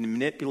to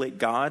manipulate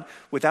God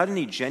without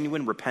any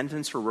genuine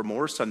repentance or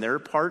remorse on their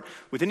part,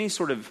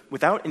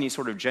 without any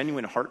sort of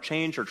genuine heart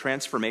change or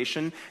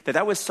transformation,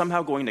 that was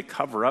somehow going to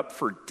cover up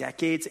for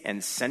decades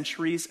and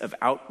centuries of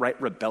outright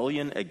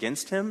rebellion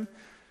against him?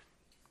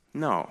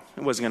 No,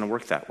 it wasn't going to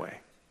work that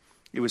way.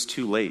 It was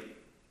too late.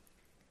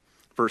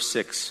 Verse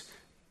 6,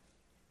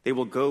 they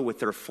will go with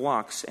their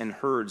flocks and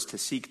herds to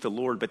seek the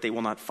Lord, but they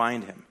will not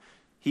find him.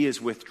 He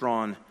is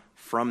withdrawn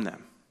from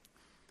them.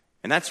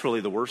 And that's really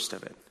the worst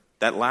of it.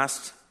 That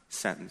last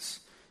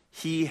sentence,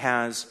 he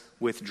has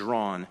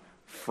withdrawn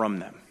from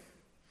them.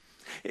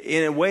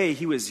 In a way,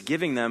 he was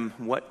giving them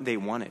what they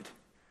wanted.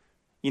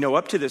 You know,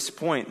 up to this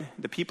point,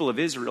 the people of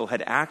Israel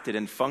had acted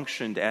and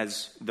functioned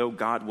as though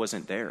God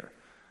wasn't there,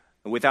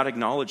 without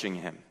acknowledging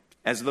him,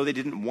 as though they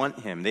didn't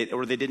want him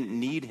or they didn't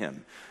need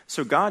him.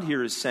 So God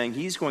here is saying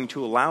he's going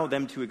to allow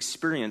them to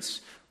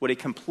experience what a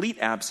complete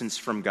absence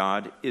from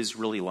God is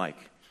really like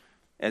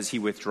as he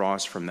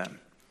withdraws from them.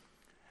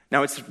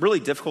 Now, it's really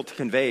difficult to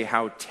convey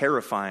how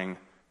terrifying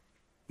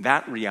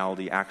that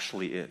reality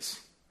actually is,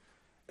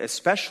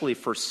 especially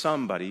for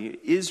somebody,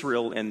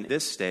 Israel in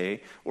this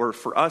day, or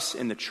for us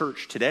in the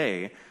church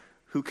today,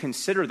 who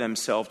consider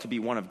themselves to be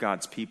one of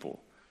God's people.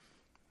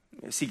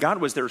 See, God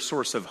was their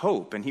source of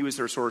hope, and he was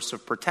their source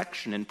of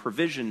protection and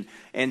provision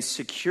and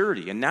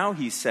security. And now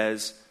he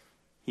says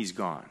he's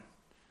gone.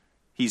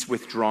 He's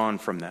withdrawn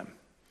from them.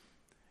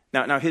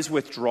 Now, his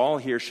withdrawal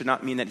here should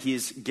not mean that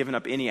he's given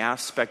up any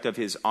aspect of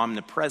his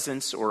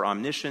omnipresence or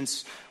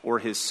omniscience or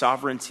his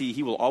sovereignty.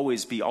 He will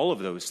always be all of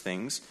those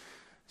things.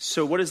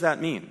 So what does that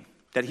mean,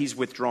 that he's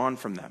withdrawn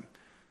from them?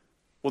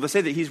 Well, to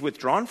say that he's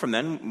withdrawn from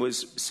them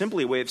was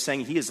simply a way of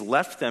saying he has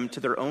left them to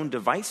their own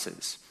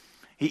devices.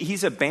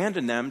 He's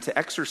abandoned them to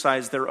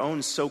exercise their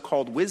own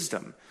so-called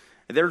wisdom.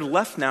 They're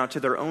left now to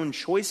their own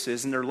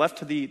choices, and they're left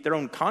to their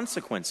own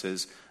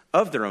consequences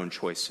of their own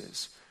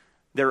choices.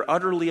 They're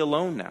utterly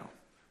alone now,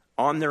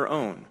 on their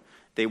own.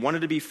 They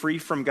wanted to be free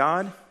from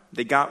God.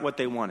 They got what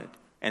they wanted,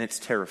 and it's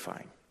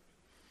terrifying.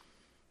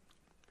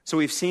 So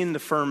we've seen the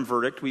firm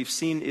verdict. We've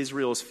seen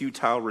Israel's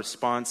futile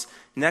response.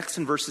 Next,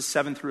 in verses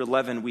 7 through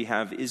 11, we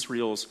have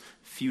Israel's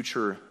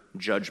future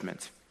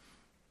judgment.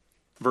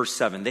 Verse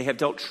 7, they have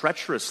dealt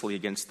treacherously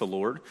against the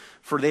Lord,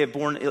 for they have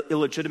borne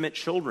illegitimate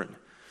children.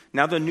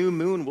 Now the new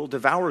moon will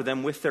devour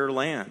them with their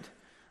land.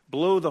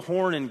 Blow the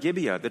horn in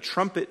Gibeah, the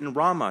trumpet in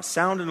Ramah,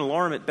 sound an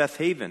alarm at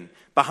Bethaven.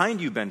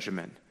 Behind you,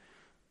 Benjamin.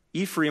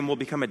 Ephraim will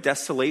become a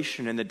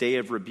desolation in the day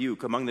of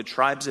rebuke. Among the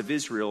tribes of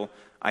Israel,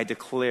 I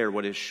declare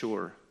what is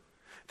sure.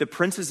 The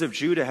princes of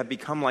Judah have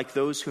become like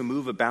those who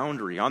move a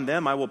boundary. On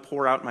them I will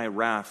pour out my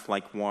wrath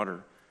like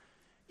water.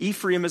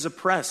 Ephraim is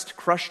oppressed,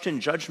 crushed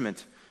in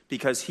judgment,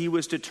 because he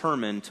was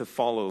determined to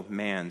follow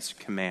man's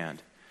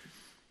command.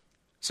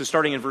 So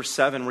starting in verse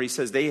 7, where he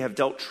says, they have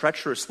dealt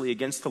treacherously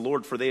against the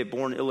Lord, for they have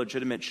borne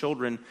illegitimate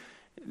children.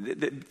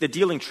 The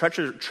dealing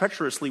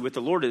treacherously with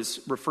the Lord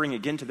is referring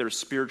again to their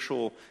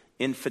spiritual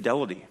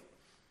infidelity.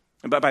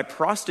 And by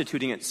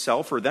prostituting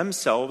itself or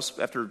themselves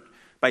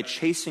by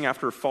chasing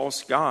after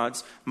false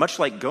gods, much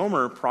like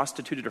Gomer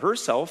prostituted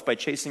herself by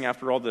chasing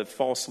after all the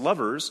false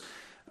lovers,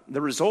 the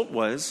result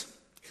was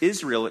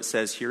Israel, it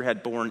says here,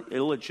 had borne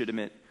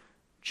illegitimate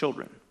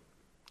children,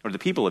 or the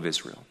people of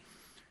Israel.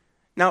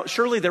 Now,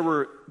 surely there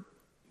were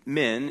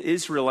men,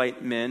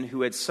 Israelite men,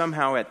 who had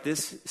somehow at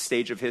this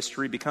stage of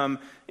history become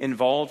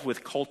involved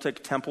with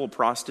cultic temple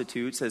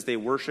prostitutes as they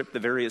worshiped the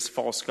various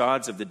false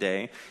gods of the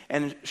day.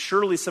 And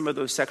surely some of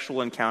those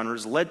sexual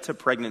encounters led to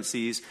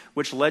pregnancies,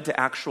 which led to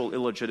actual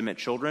illegitimate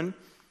children.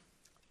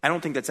 I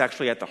don't think that's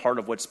actually at the heart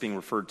of what's being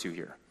referred to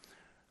here.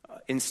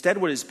 Instead,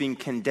 what is being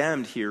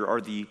condemned here are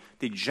the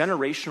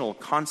generational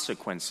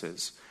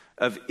consequences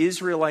of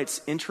Israelites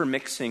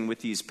intermixing with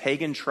these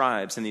pagan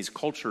tribes and these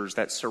cultures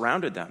that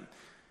surrounded them,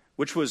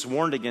 which was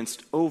warned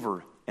against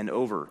over and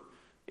over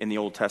in the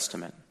Old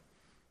Testament.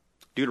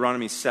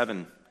 Deuteronomy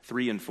 7,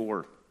 3 and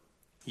 4.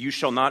 You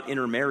shall not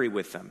intermarry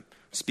with them.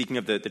 Speaking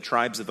of the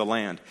tribes of the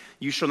land.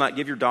 You shall not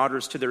give your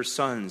daughters to their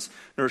sons,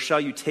 nor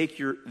shall you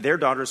take their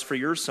daughters for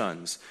your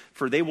sons,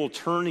 for they will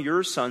turn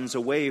your sons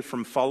away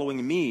from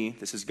following me,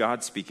 this is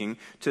God speaking,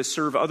 to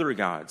serve other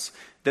gods.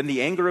 Then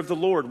the anger of the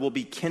Lord will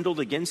be kindled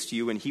against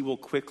you, and he will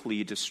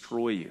quickly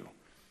destroy you.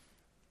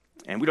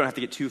 And we don't have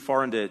to get too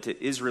far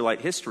into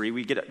Israelite history.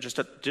 We get just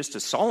to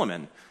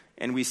Solomon,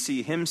 and we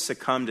see him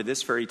succumb to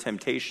this very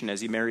temptation as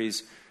he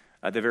marries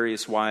the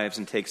various wives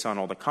and takes on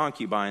all the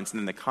concubines, and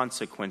then the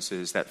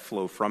consequences that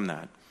flow from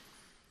that.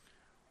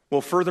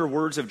 Well, further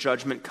words of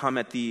judgment come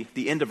at the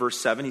end of verse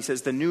 7. He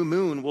says, the new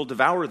moon will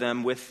devour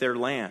them with their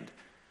land.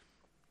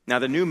 Now,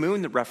 the new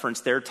moon, the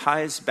reference there,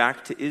 ties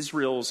back to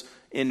Israel's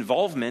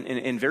involvement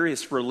in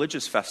various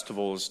religious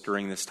festivals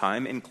during this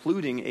time,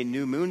 including a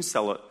new moon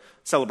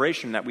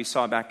celebration that we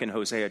saw back in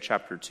Hosea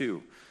chapter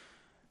 2.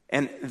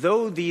 And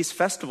though these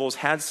festivals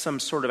had some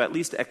sort of at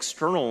least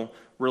external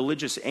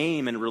religious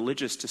aim and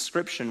religious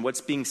description,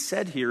 what's being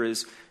said here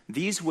is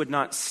these would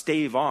not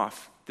stave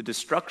off the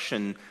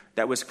destruction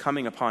that was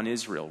coming upon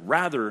Israel.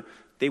 Rather,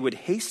 they would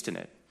hasten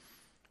it.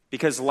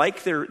 Because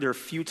like their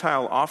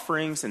futile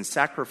offerings and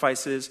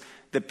sacrifices,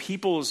 the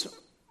people's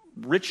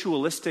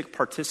ritualistic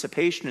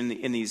participation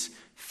in these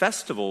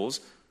festivals,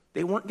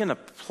 they weren't going to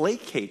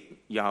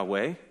placate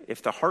Yahweh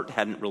if the heart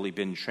hadn't really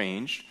been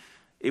changed.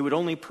 It would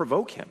only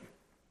provoke him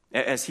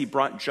as he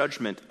brought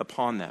judgment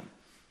upon them.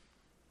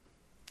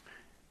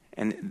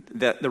 And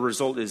the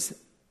result is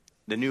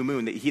the new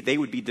moon, they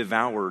would be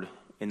devoured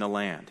in the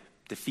land,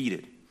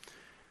 defeated.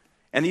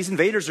 And these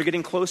invaders are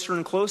getting closer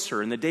and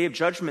closer, and the day of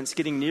judgment's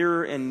getting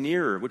nearer and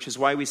nearer, which is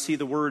why we see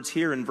the words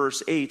here in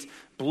verse 8,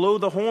 blow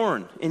the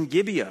horn in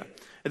Gibeah,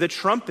 the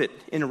trumpet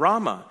in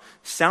Ramah,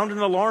 sound an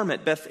alarm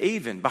at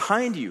Bethaven,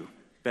 behind you,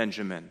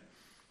 Benjamin.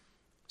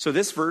 So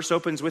this verse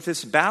opens with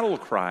this battle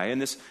cry and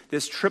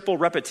this triple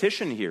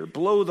repetition here.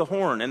 Blow the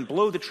horn and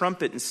blow the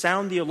trumpet and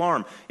sound the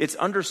alarm. It's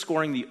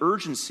underscoring the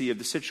urgency of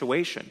the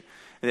situation.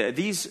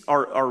 These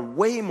are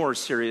way more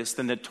serious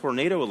than the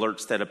tornado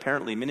alerts that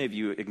apparently many of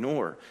you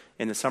ignore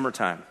in the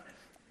summertime.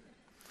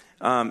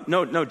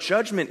 No,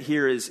 judgment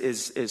here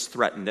is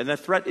threatened, and the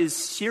threat is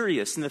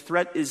serious, and the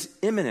threat is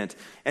imminent,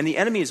 and the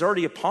enemy is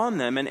already upon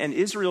them, and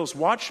Israel's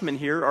watchmen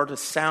here are to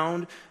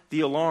sound the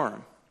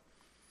alarm.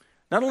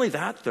 Not only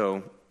that,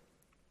 though,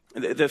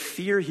 the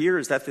fear here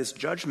is that this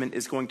judgment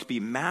is going to be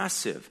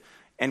massive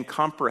and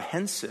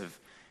comprehensive.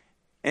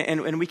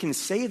 And we can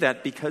say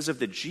that because of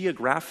the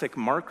geographic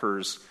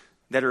markers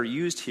that are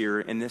used here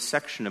in this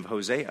section of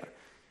Hosea.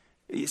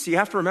 So you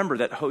have to remember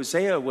that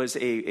Hosea was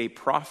a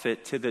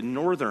prophet to the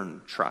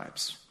northern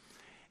tribes.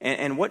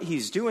 And what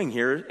he's doing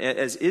here,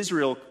 as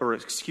Assyria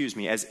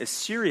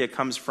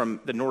comes from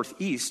the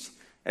northeast,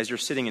 as you're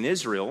sitting in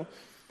Israel,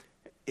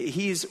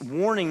 he's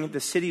warning the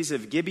cities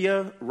of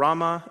Gibeah,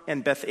 Ramah,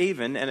 and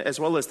Beth-aven, and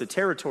as well as the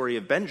territory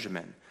of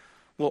Benjamin.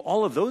 Well,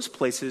 all of those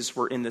places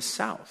were in the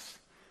south,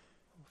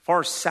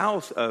 far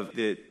south of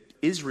the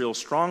Israel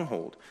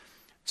stronghold.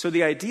 So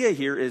the idea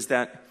here is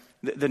that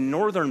the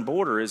northern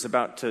border is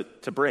about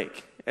to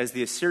break as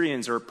the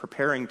Assyrians are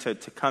preparing to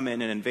come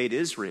in and invade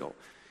Israel.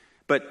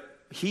 But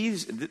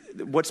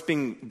what's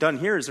being done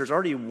here is there's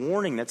already a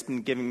warning that's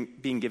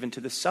being given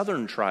to the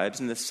southern tribes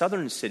and the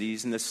southern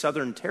cities and the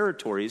southern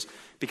territories,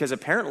 because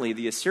apparently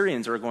the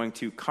Assyrians are going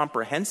to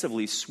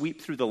comprehensively sweep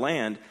through the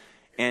land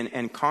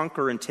and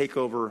conquer and take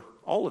over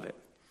all of it.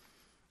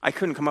 I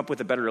couldn't come up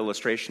with a better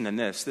illustration than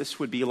this. This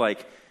would be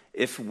like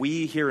if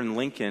we here in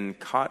Lincoln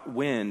caught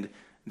wind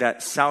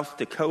that South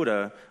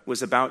Dakota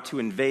was about to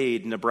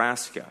invade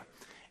Nebraska.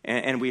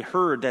 And we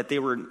heard that they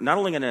were not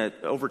only going to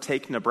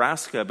overtake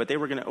Nebraska, but they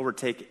were going to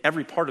overtake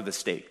every part of the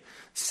state,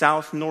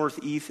 south, north,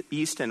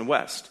 east, and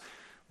west.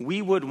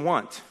 We would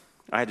want,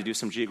 I had to do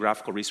some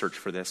geographical research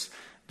for this,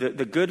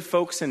 the good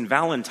folks in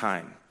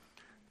Valentine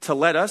to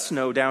let us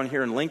know down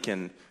here in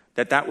Lincoln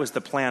that was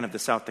the plan of the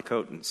South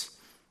Dakotans,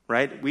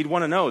 right? We'd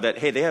want to know that,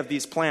 hey, they have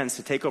these plans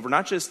to take over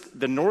not just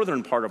the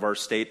northern part of our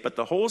state, but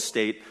the whole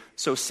state,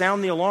 so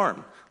sound the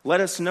alarm.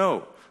 Let us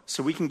know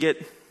so we can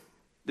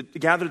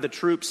gather the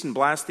troops and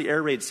blast the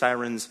air raid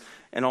sirens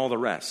and all the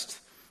rest.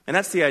 And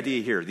that's the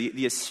idea here.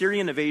 The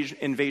Assyrian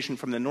invasion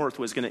from the north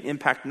was going to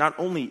impact not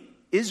only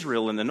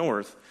Israel in the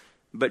north,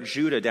 but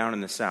Judah down in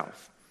the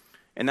south.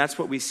 And that's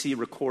what we see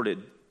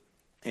recorded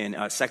in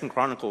 2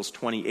 Chronicles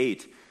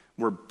 28,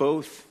 where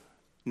both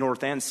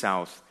north and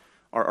south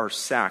are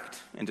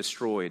sacked and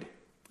destroyed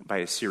by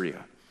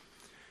Assyria.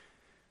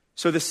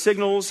 So the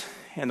signals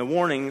and the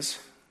warnings,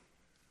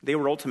 they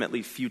were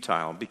ultimately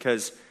futile,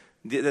 because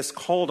this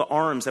call to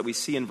arms that we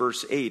see in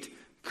verse 8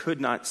 could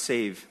not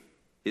save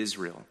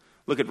Israel.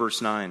 Look at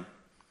verse 9.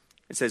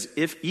 It says,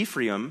 if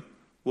Ephraim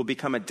will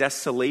become a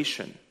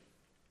desolation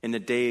in the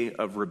day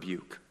of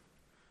rebuke.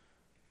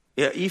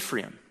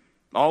 Ephraim,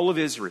 all of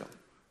Israel,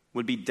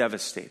 would be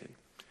devastated.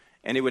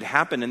 And it would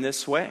happen in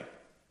this way.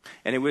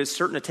 And it was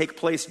certain to take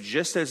place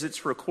just as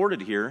it's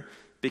recorded here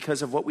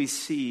because of what we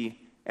see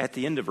at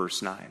the end of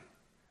verse 9.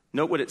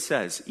 Note what it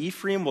says.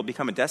 Ephraim will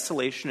become a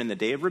desolation in the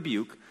day of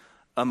rebuke.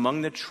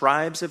 Among the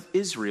tribes of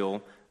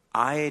Israel,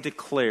 I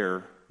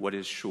declare what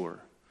is sure.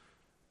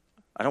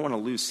 I don't want to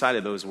lose sight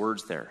of those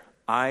words there.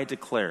 I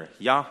declare,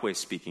 Yahweh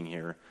speaking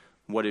here,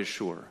 what is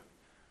sure.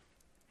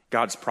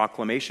 God's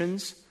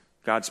proclamations,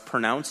 God's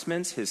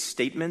pronouncements, his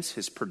statements,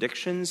 his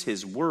predictions,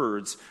 his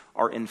words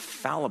are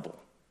infallible,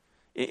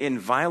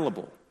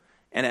 inviolable.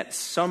 And at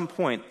some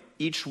point,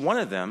 each one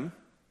of them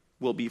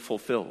will be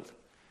fulfilled.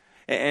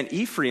 And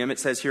Ephraim, it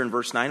says here in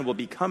verse 9, will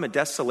become a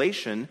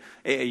desolation,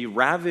 a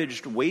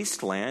ravaged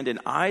wasteland, an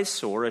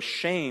eyesore, a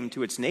shame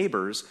to its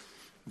neighbors,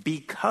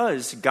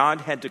 because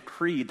God had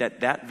decreed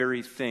that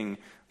very thing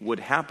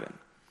would happen.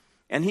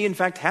 And he, in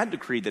fact, had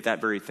decreed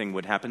that very thing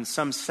would happen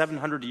some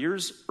 700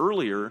 years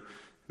earlier,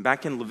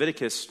 back in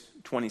Leviticus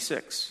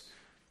 26.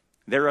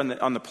 There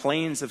on the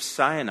plains of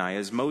Sinai,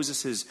 as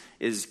Moses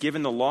is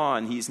given the law,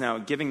 and he's now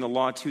giving the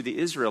law to the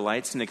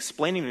Israelites and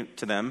explaining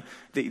to them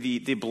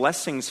the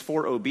blessings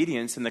for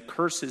obedience and the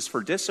curses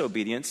for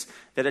disobedience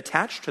that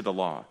attach to the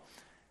law.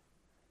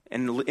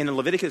 And in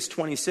Leviticus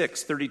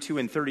 26, 32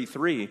 and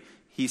 33,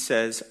 he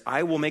says,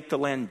 I will make the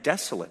land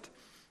desolate,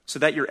 so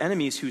that your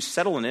enemies who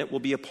settle in it will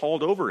be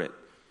appalled over it.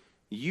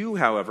 You,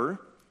 however,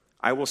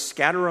 I will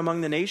scatter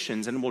among the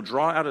nations and will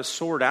draw out a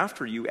sword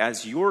after you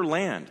as your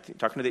land,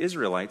 talking to the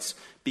Israelites,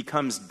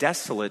 becomes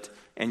desolate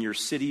and your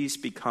cities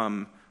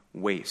become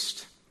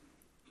waste.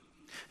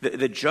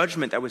 The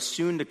judgment that was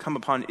soon to come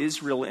upon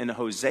Israel in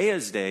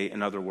Hosea's day,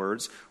 in other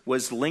words,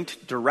 was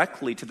linked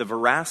directly to the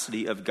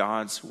veracity of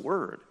God's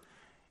word.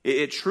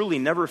 It truly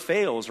never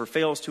fails or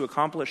fails to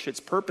accomplish its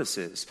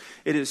purposes.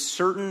 It is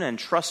certain and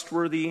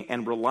trustworthy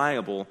and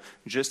reliable,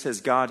 just as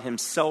God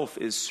himself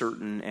is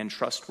certain and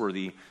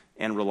trustworthy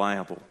and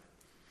reliable.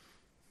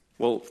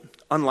 Well,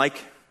 unlike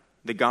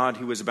the God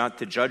who was about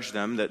to judge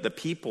them, the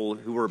people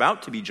who were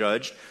about to be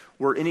judged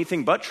were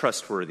anything but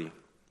trustworthy.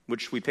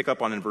 which we pick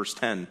up on in verse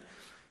 10.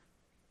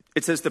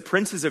 It says, "The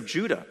princes of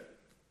Judah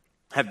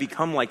have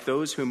become like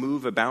those who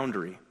move a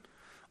boundary.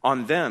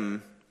 On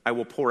them I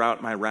will pour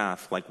out my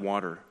wrath like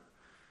water."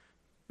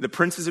 The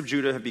princes of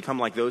Judah have become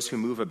like those who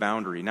move a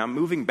boundary. Now,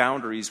 moving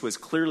boundaries was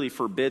clearly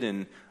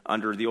forbidden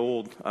under the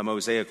old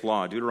Mosaic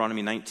law,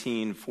 Deuteronomy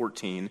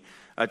 19:14.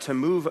 To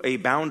move a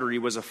boundary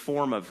was a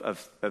form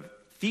of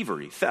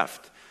thievery,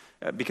 theft,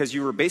 because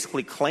you were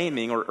basically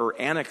claiming or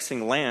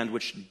annexing land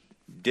which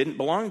didn't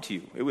belong to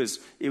you. It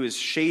was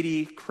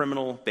shady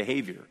criminal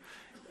behavior.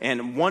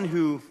 And one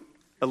who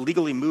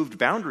illegally moved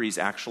boundaries,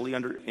 actually,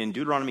 in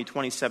Deuteronomy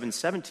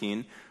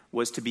 27:17,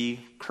 was to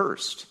be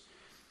cursed.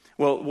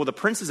 Well, the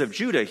princes of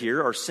Judah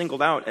here are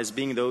singled out as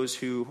being those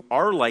who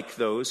are like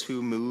those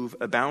who move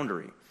a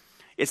boundary.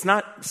 It's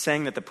not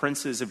saying that the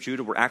princes of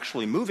Judah were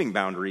actually moving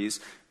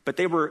boundaries, but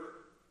they were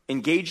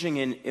engaging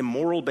in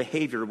immoral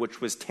behavior which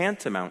was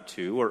tantamount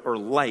to or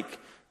like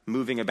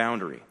moving a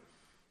boundary.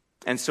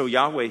 And so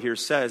Yahweh here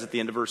says at the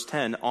end of verse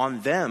 10,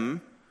 "On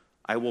them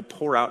I will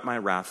pour out my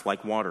wrath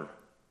like water."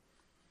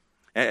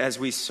 As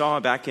we saw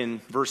back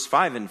in verse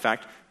 5, in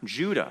fact,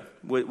 Judah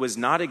was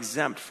not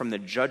exempt from the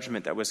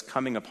judgment that was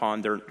coming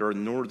upon their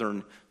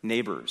northern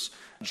neighbors.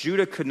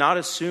 Judah could not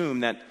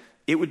assume that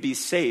it would be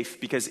safe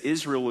because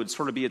Israel would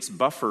sort of be its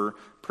buffer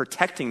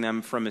protecting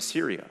them from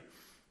Assyria.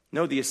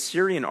 No, the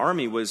Assyrian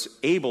army was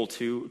able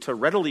to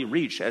readily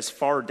reach as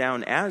far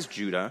down as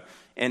Judah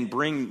and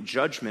bring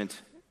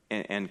judgment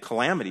and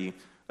calamity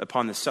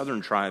upon the southern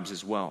tribes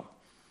as well.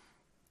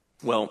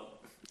 Well,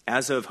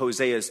 as of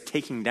Hosea's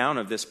taking down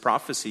of this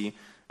prophecy,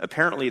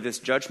 apparently this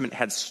judgment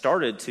had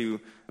started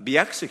to be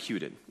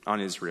executed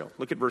on Israel.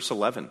 Look at verse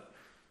 11.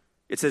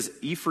 It says,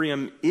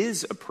 "Ephraim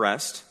is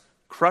oppressed,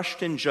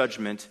 crushed in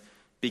judgment,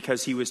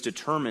 because he was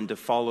determined to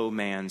follow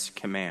man's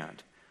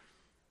command."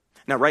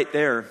 Now, right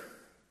there,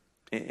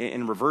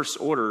 in reverse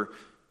order,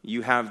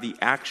 you have the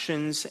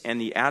actions and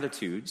the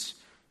attitudes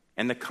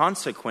and the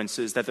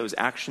consequences that those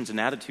actions and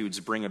attitudes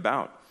bring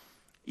about.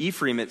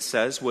 Ephraim, it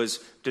says, was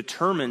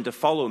determined to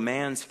follow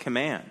man's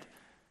command.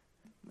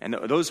 And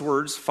those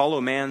words, follow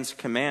man's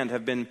command,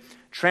 have been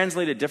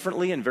translated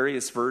differently in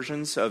various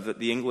versions of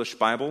the English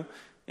Bible.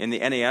 In the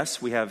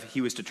NAS, we have,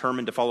 he was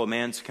determined to follow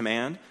man's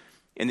command.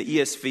 In the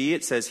ESV,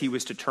 it says he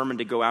was determined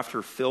to go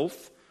after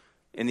filth.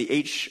 In the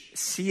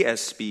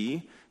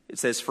HCSB, it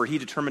says, for he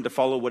determined to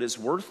follow what is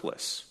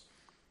worthless.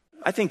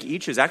 I think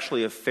each is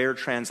actually a fair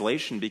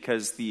translation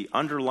because the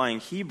underlying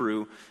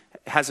Hebrew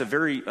has a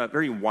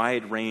very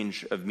wide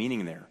range of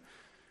meaning there.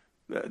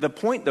 The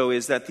point, though,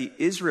 is that the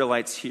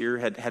Israelites here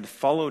had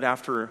followed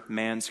after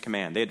man's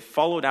command. They had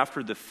followed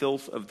after the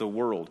filth of the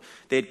world.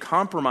 They had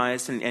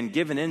compromised and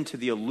given in to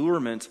the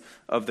allurement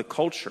of the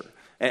culture.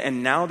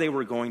 And now they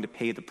were going to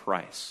pay the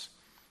price.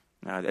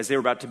 As they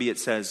were about to be, it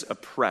says,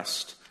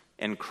 oppressed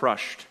and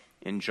crushed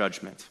in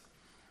judgment.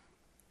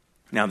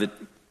 Now,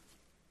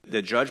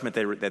 the judgment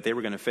that they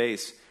were going to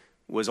face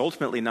was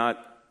ultimately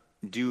not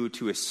due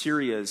to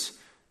Assyria's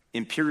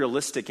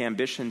imperialistic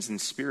ambitions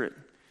and spirit.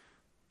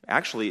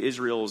 Actually,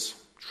 Israel's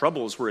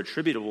troubles were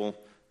attributable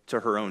to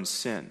her own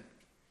sin.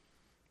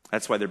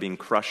 That's why they're being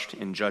crushed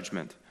in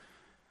judgment.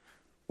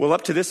 Well,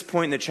 up to this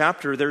point in the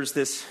chapter, there's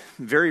this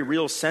very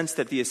real sense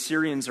that the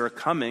Assyrians are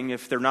coming,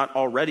 if they're not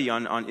already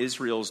on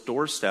Israel's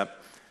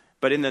doorstep.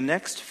 But in the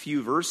next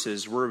few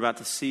verses, we're about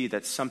to see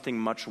that something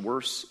much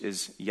worse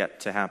is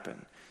yet to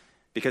happen.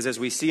 Because as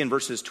we see in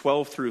verses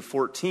 12 through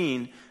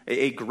 14,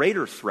 a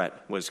greater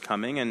threat was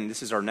coming, and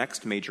this is our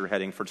next major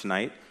heading for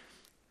tonight.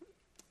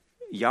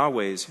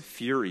 Yahweh's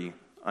fury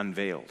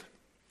unveiled.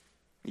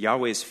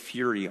 Yahweh's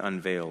fury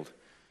unveiled.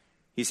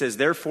 He says,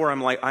 therefore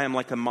I am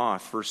like a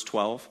moth, verse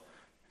 12,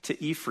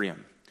 to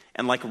Ephraim,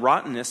 and like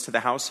rottenness to the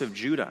house of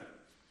Judah.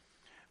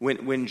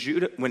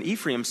 When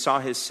Ephraim saw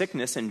his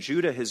sickness and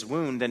Judah his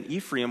wound, then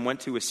Ephraim went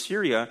to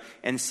Assyria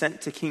and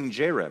sent to King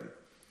Jareb.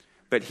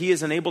 But he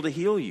is unable to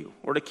heal you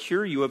or to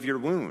cure you of your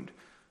wound.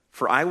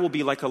 For I will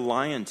be like a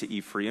lion to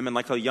Ephraim and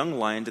like a young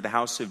lion to the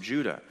house of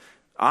Judah.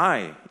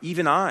 I,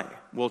 even I,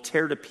 will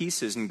tear to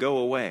pieces and go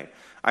away.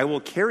 I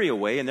will carry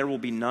away, and there will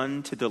be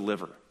none to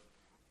deliver.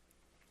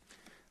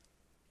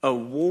 A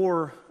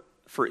war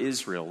for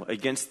Israel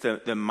against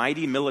the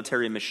mighty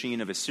military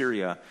machine of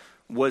Assyria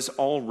was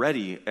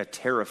already a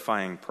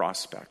terrifying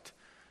prospect,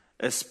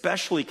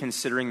 especially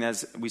considering,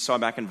 as we saw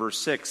back in verse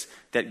 6,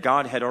 that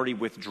God had already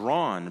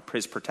withdrawn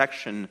his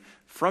protection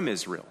from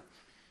Israel.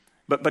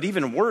 But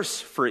even worse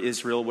for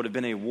Israel would have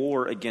been a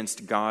war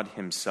against God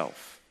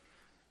himself.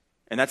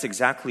 And that's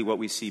exactly what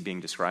we see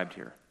being described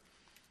here.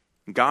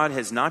 God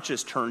has not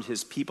just turned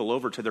his people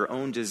over to their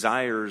own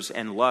desires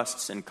and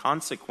lusts and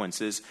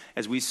consequences,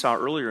 as we saw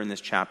earlier in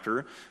this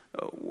chapter.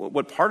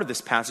 What part of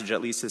this passage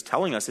at least is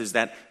telling us is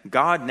that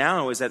God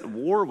now is at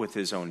war with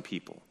his own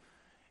people.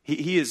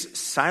 He is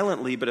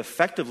silently but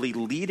effectively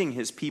leading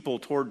his people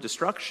toward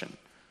destruction.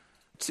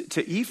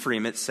 To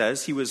Ephraim, it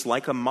says, he was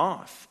like a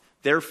moth.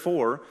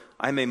 Therefore,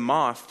 I'm a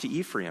moth to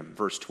Ephraim,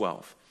 verse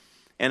 12.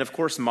 And of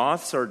course,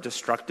 moths are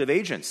destructive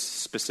agents,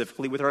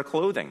 specifically with our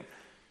clothing.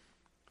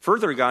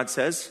 Further, God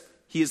says,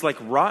 He is like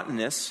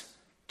rottenness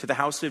to the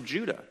house of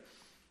Judah.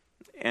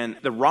 And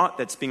the rot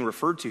that's being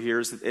referred to here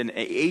is an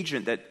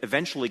agent that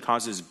eventually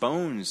causes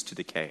bones to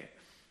decay.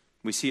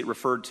 We see it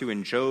referred to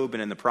in Job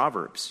and in the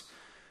Proverbs.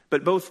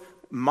 But both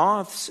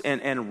moths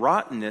and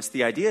rottenness,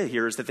 the idea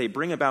here is that they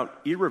bring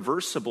about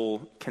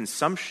irreversible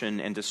consumption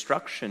and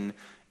destruction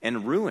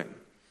and ruin.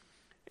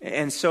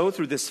 And so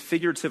through this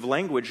figurative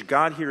language,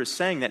 God here is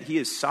saying that he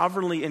is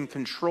sovereignly in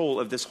control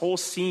of this whole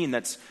scene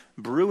that's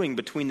brewing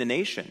between the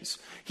nations.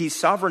 He's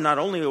sovereign not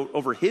only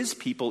over his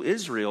people,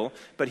 Israel,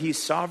 but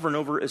he's sovereign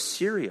over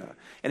Assyria.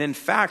 And in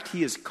fact,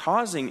 he is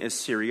causing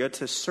Assyria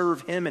to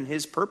serve him and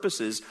his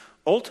purposes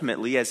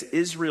ultimately as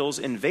Israel's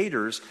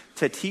invaders,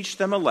 to teach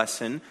them a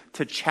lesson,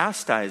 to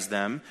chastise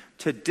them,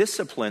 to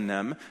discipline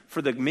them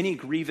for the many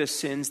grievous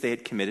sins they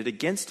had committed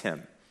against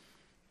him.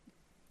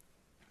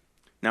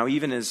 Now,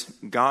 even as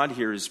God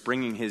here is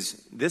bringing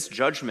this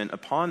judgment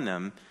upon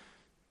them,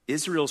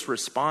 Israel's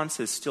response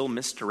is still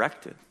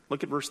misdirected.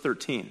 Look at verse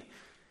 13. It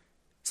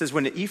says,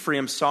 when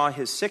Ephraim saw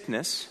his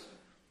sickness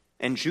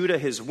and Judah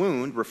his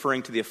wound,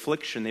 referring to the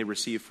affliction they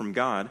received from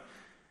God,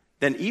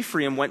 then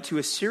Ephraim went to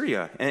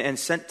Assyria and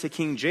sent to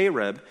King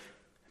Jareb,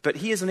 but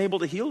he is unable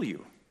to heal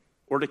you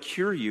or to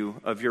cure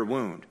you of your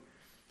wound.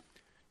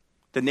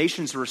 The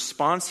nation's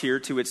response here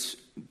to its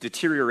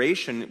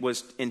deterioration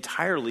was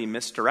entirely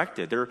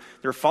misdirected.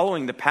 They're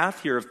following the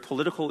path here of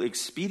political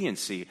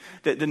expediency.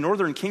 The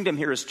northern kingdom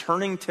here is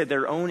turning to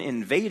their own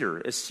invader,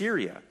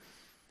 Assyria.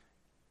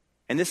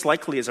 And this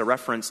likely is a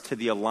reference to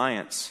the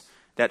alliance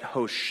that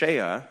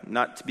Hoshea,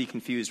 not to be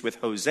confused with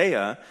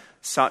Hosea,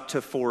 sought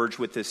to forge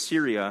with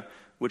Assyria,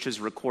 which is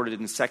recorded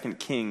in 2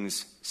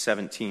 Kings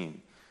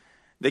 17.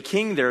 The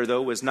king there,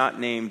 though, was not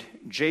named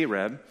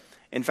Jareb.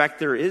 In fact,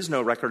 there is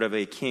no record of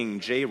a king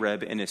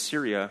Jareb in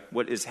Assyria.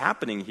 What is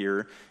happening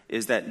here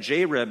is that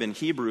Jareb in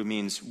Hebrew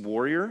means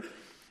warrior,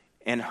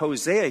 and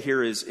Hosea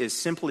here is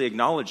simply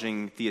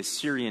acknowledging the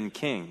Assyrian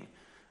king,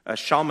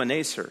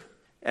 Shalmaneser,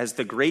 as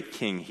the great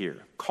king here,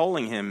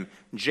 calling him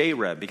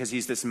Jareb because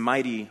he's this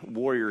mighty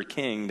warrior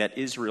king that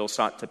Israel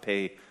sought to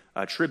pay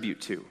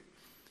tribute to.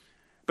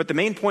 But the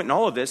main point in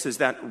all of this is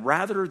that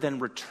rather than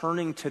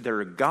returning to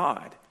their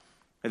God,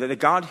 the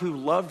God who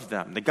loved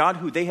them, the God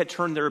who they had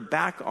turned their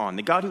back on,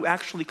 the God who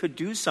actually could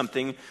do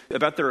something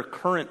about their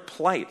current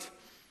plight,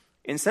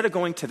 instead of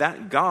going to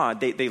that God,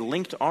 they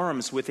linked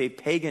arms with a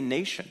pagan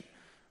nation.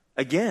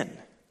 Again,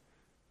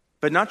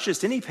 but not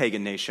just any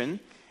pagan nation,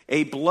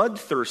 a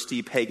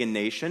bloodthirsty pagan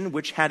nation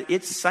which had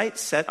its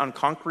sights set on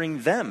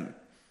conquering them.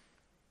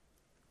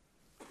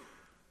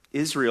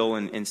 Israel,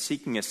 in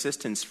seeking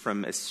assistance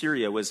from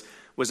Assyria, was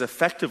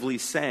effectively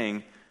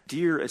saying,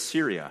 "Dear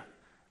Assyria,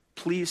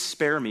 please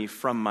spare me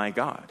from my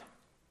God."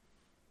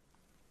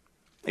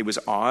 It was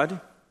odd,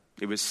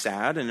 it was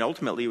sad, and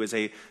ultimately it was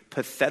a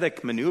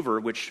pathetic maneuver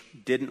which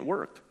didn't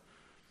work.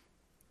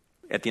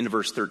 At the end of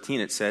verse 13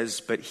 it says,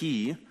 "But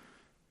he,"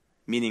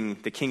 meaning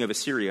the king of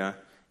Assyria,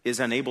 "is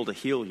unable to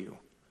heal you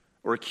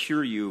or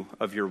cure you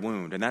of your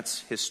wound." And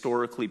that's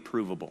historically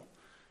provable.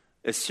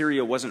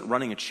 Assyria wasn't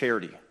running a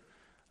charity.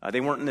 They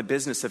weren't in the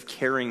business of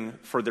caring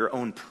for their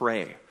own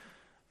prey.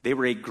 They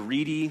were a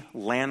greedy,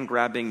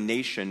 land-grabbing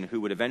nation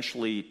who would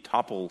eventually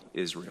topple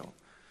Israel.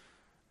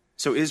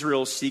 So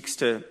Israel seeks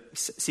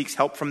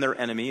help from their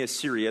enemy,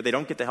 Assyria. They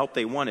don't get the help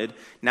they wanted.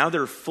 Now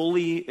they're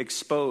fully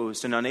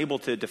exposed and unable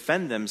to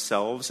defend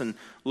themselves. And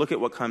look at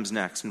what comes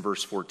next in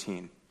verse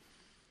 14.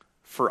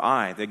 "For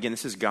I," again,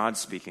 this is God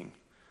speaking,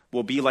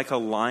 "will be like a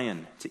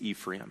lion to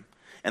Ephraim,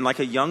 and like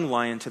a young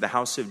lion to the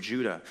house of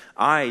Judah.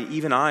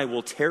 Even I,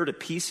 will tear to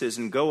pieces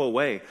and go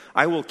away.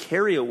 I will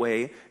carry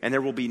away, and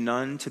there will be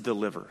none to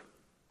deliver."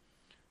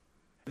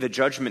 The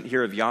judgment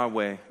here of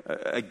Yahweh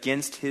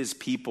against his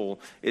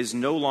people is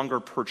no longer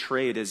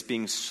portrayed as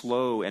being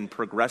slow and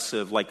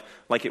progressive like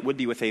it would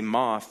be with a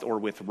moth or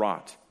with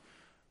rot.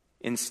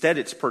 Instead,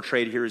 it's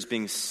portrayed here as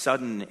being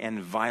sudden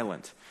and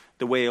violent.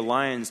 The way a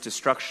lion's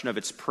destruction of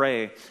its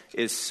prey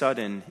is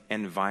sudden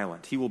and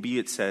violent. He will be,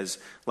 it says,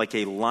 like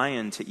a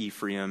lion to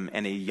Ephraim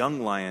and a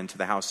young lion to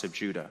the house of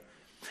Judah.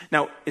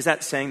 Now, is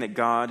that saying that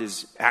God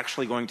is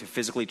actually going to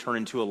physically turn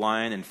into a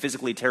lion and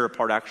physically tear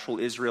apart actual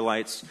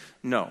Israelites?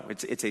 No,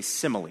 it's a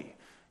simile.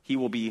 He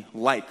will be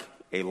like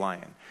a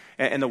lion.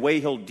 And the way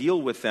he'll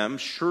deal with them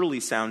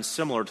surely sounds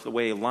similar to the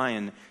way a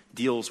lion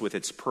deals with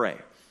its prey.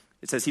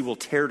 It says he will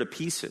tear to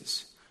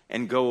pieces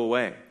and go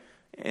away,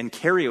 and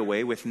carry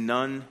away with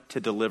none to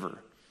deliver.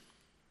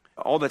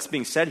 All that's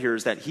being said here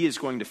is that he is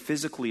going to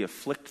physically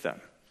afflict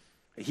them.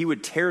 He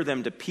would tear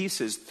them to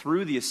pieces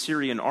through the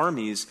Assyrian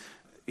armies.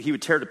 He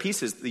would tear to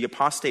pieces the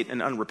apostate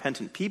and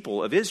unrepentant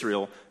people of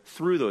Israel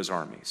through those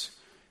armies.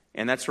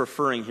 And that's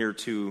referring here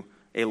to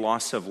a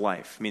loss of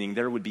life, meaning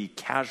there would be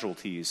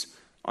casualties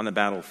on the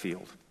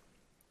battlefield.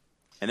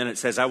 And then it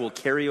says, "I will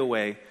carry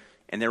away,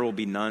 and there will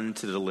be none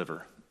to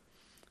deliver."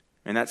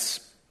 And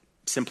that's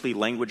simply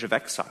language of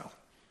exile.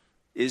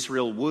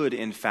 Israel would,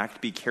 in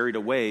fact, be carried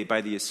away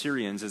by the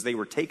Assyrians as they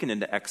were taken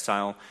into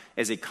exile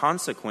as a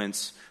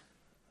consequence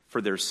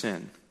for their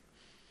sin.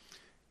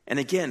 And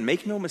again,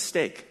 make no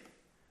mistake,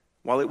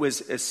 While it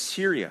was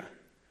Assyria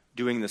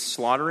doing the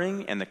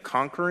slaughtering and the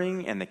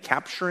conquering and the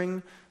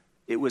capturing,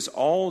 it was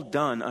all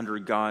done under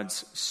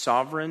God's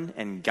sovereign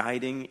and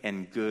guiding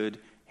and good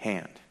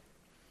hand.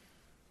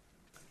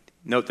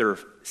 Note there are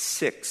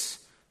 6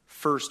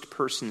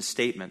 first-person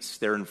statements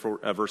there in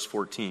verse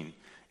 14.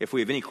 If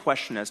we have any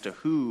question as to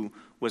who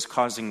was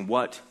causing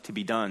what to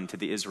be done to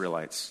the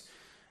Israelites,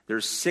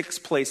 there's 6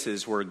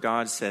 places where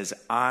God says,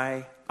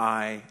 I,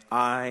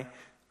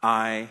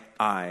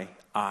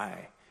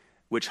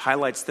 which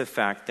highlights the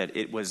fact that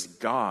it was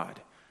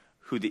God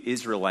who the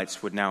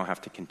Israelites would now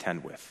have to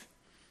contend with.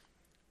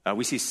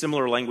 We see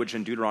similar language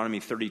in Deuteronomy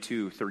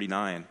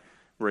 32:39,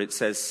 where it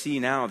says, see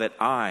now that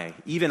I,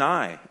 even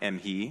I, am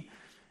he,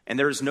 and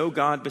there is no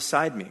God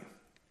beside me.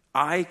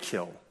 I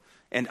kill,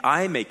 and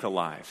I make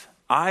alive.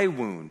 I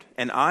wound,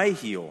 and I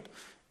heal,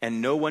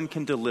 and no one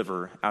can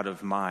deliver out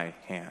of my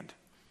hand.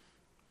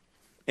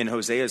 In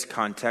Hosea's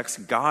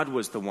context, God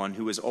was the one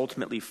who was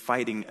ultimately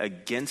fighting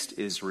against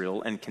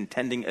Israel and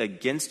contending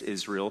against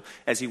Israel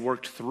as he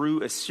worked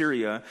through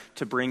Assyria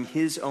to bring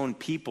his own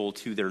people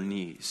to their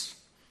knees.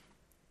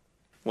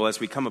 Well,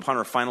 as we come upon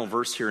our final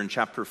verse here in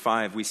chapter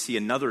 5, we see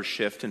another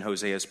shift in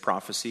Hosea's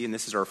prophecy, and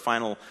this is our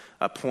final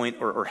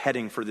point or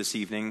heading for this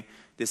evening.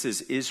 This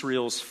is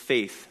Israel's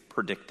faith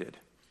predicted.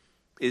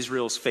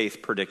 Israel's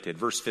faith predicted.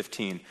 Verse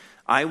 15,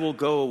 I will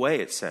go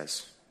away, it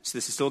says. So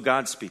this is still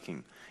God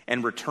speaking.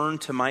 And return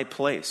to my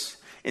place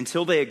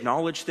until they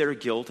acknowledge their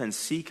guilt and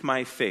seek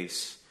my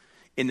face.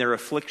 In their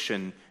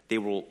affliction, they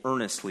will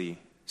earnestly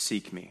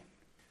seek me.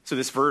 So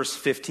this verse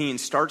 15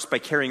 starts by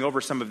carrying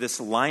over some of this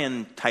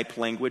lion-type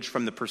language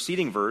from the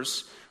preceding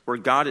verse, where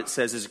God, it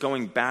says, is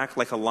going back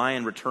like a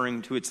lion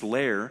returning to its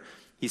lair.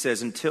 He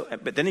says,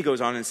 but then he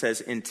goes on and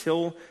says,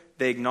 until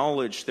they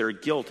acknowledge their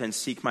guilt and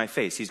seek my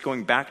face. He's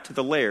going back to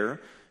the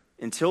lair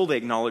until they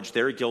acknowledge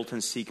their guilt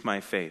and seek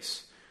my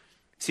face.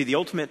 See, the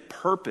ultimate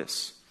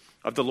purpose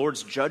of the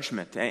Lord's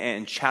judgment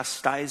and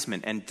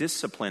chastisement and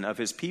discipline of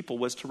his people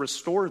was to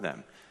restore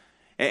them.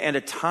 And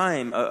a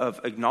time of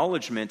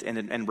acknowledgement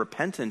and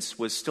repentance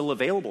was still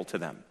available to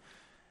them.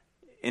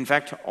 In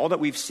fact, all that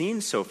we've seen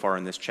so far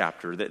in this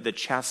chapter, the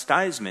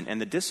chastisement and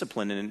the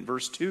discipline in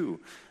verse 2,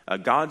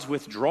 God's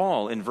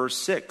withdrawal in verse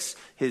 6,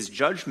 his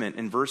judgment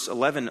in verse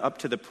 11 up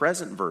to the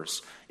present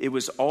verse, it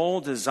was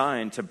all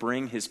designed to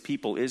bring his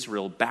people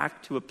Israel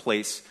back to a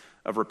place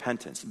of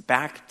repentance,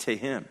 back to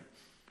him.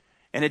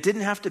 And it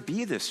didn't have to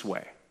be this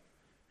way.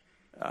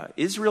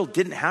 Israel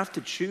didn't have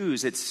to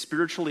choose its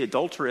spiritually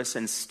adulterous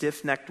and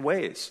stiff-necked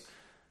ways,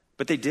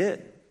 but they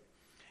did.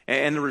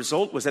 And the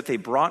result was that they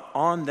brought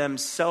on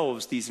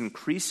themselves these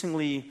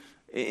increasingly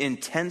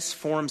intense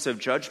forms of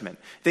judgment.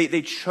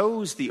 They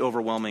chose the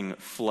overwhelming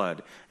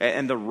flood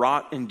and the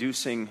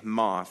rot-inducing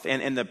moth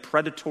and the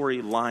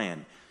predatory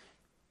lion.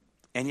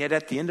 And yet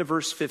at the end of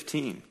verse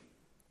 15,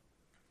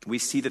 we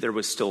see that there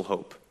was still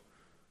hope.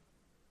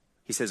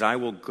 He says, I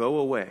will go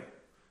away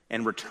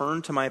and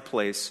return to my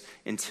place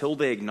until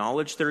they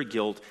acknowledge their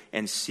guilt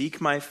and seek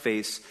my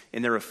face.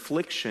 In their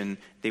affliction,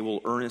 they will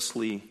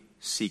earnestly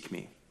seek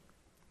me.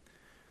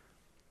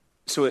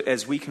 So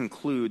as we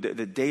conclude,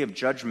 the day of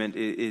judgment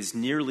is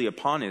nearly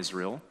upon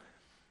Israel.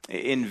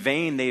 In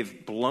vain,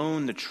 they've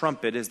blown the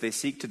trumpet as they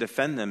seek to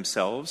defend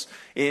themselves.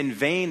 In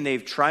vain,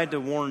 they've tried to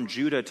warn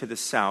Judah to the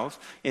south.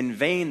 In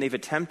vain, they've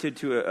attempted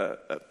to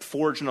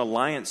forge an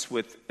alliance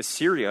with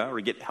Assyria or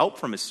get help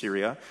from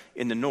Assyria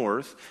in the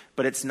north.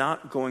 But it's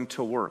not going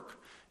to work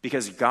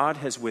because God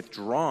has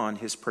withdrawn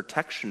his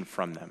protection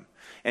from them.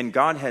 And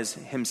God has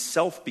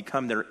himself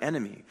become their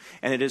enemy.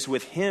 And it is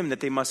with him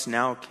that they must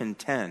now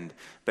contend.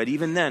 But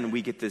even then,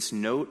 we get this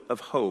note of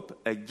hope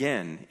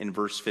again in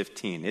verse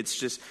 15.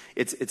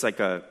 It's like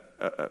a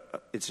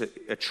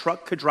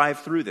truck could drive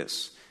through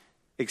this,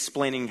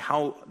 explaining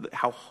how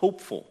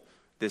hopeful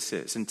this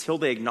is. Until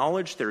they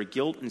acknowledge their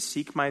guilt and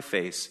seek my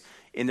face,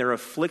 in their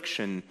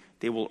affliction,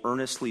 they will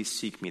earnestly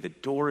seek me. The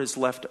door is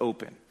left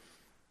open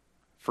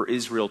for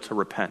Israel to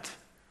repent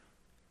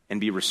and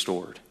be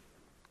restored.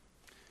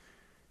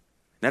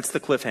 That's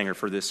the cliffhanger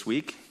for this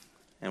week.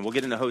 And we'll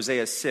get into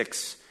Hosea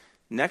 6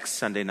 next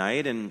Sunday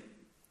night. And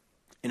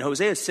in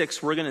Hosea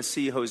 6, we're going to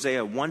see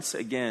Hosea once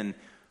again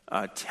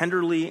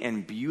tenderly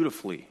and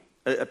beautifully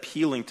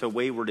appealing to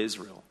wayward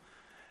Israel.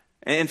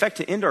 And in fact,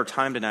 to end our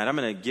time tonight, I'm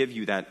going to give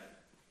you that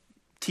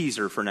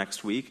teaser for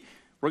next week.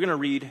 We're going to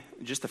read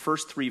just the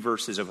first 3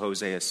 verses of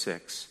Hosea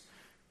 6,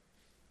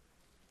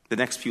 the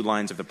next few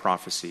lines of the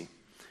prophecy.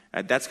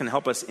 That's going to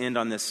help us end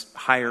on this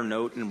higher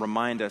note and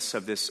remind us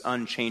of this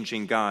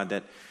unchanging God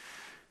that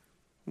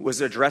was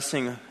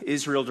addressing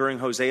Israel during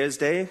Hosea's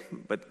day,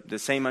 but the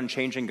same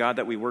unchanging God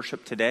that we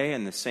worship today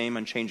and the same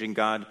unchanging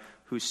God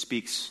who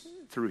speaks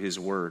through his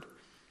word.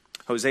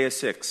 Hosea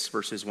 6,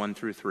 verses 1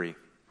 through 3.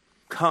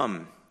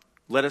 Come,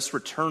 let us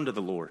return to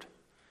the Lord,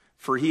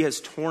 for he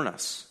has torn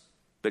us,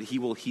 but he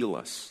will heal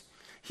us.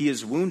 He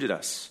has wounded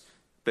us,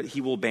 but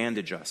he will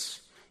bandage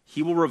us.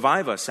 He will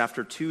revive us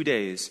after 2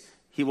 days.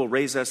 He will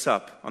raise us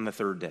up on the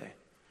 3rd day,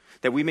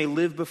 that we may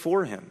live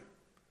before him.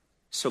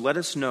 So let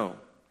us know.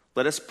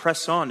 Let us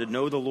press on to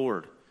know the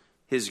Lord.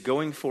 His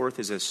going forth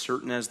is as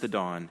certain as the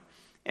dawn,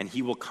 and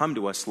he will come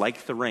to us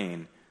like the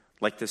rain,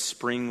 like the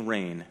spring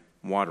rain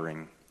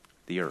watering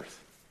the earth.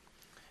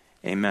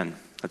 Amen.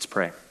 Let's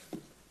pray.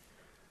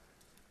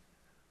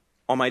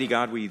 Almighty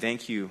God, we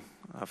thank you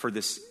for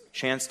this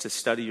chance to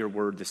study your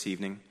word this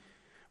evening.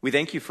 We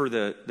thank you for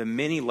the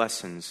many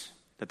lessons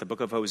that the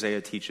book of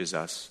Hosea teaches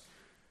us.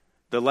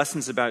 The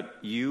lessons about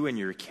you and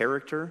your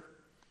character,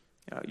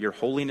 your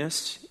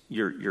holiness,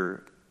 your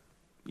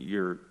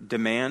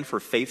demand for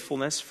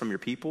faithfulness from your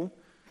people,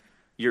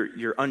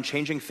 your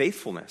unchanging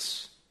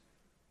faithfulness,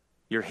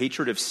 your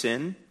hatred of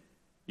sin,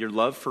 your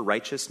love for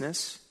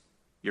righteousness,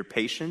 your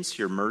patience,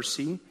 your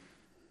mercy,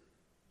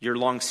 your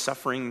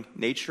long-suffering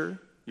nature,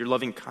 your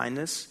loving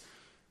kindness.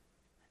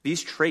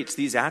 These traits,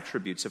 these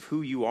attributes of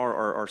who you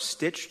are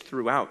stitched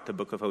throughout the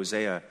book of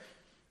Hosea.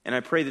 And I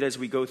pray that as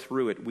we go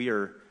through it, we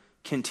are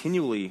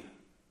continually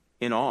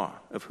in awe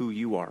of who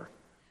you are.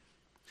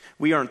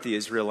 We aren't the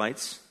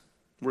Israelites.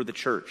 We're the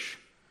church.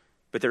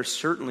 But there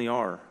certainly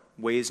are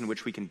ways in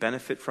which we can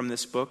benefit from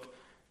this book.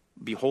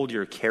 Behold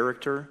your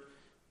character.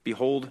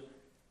 Behold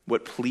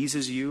what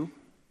pleases you,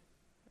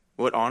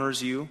 what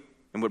honors you,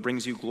 and what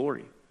brings you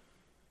glory.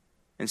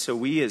 And so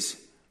we, as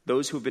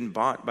those who have been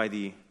bought by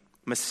the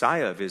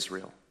Messiah of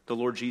Israel, the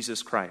Lord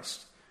Jesus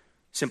Christ,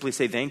 simply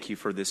say thank you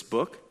for this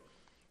book.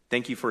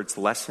 Thank you for its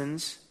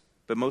lessons.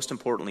 But most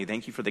importantly,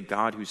 thank you for the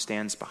God who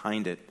stands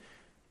behind it.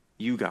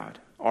 You, God,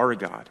 our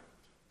God,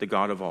 the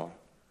God of all.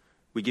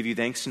 We give you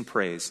thanks and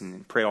praise,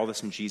 and pray all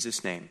this in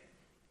Jesus' name.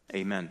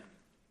 Amen.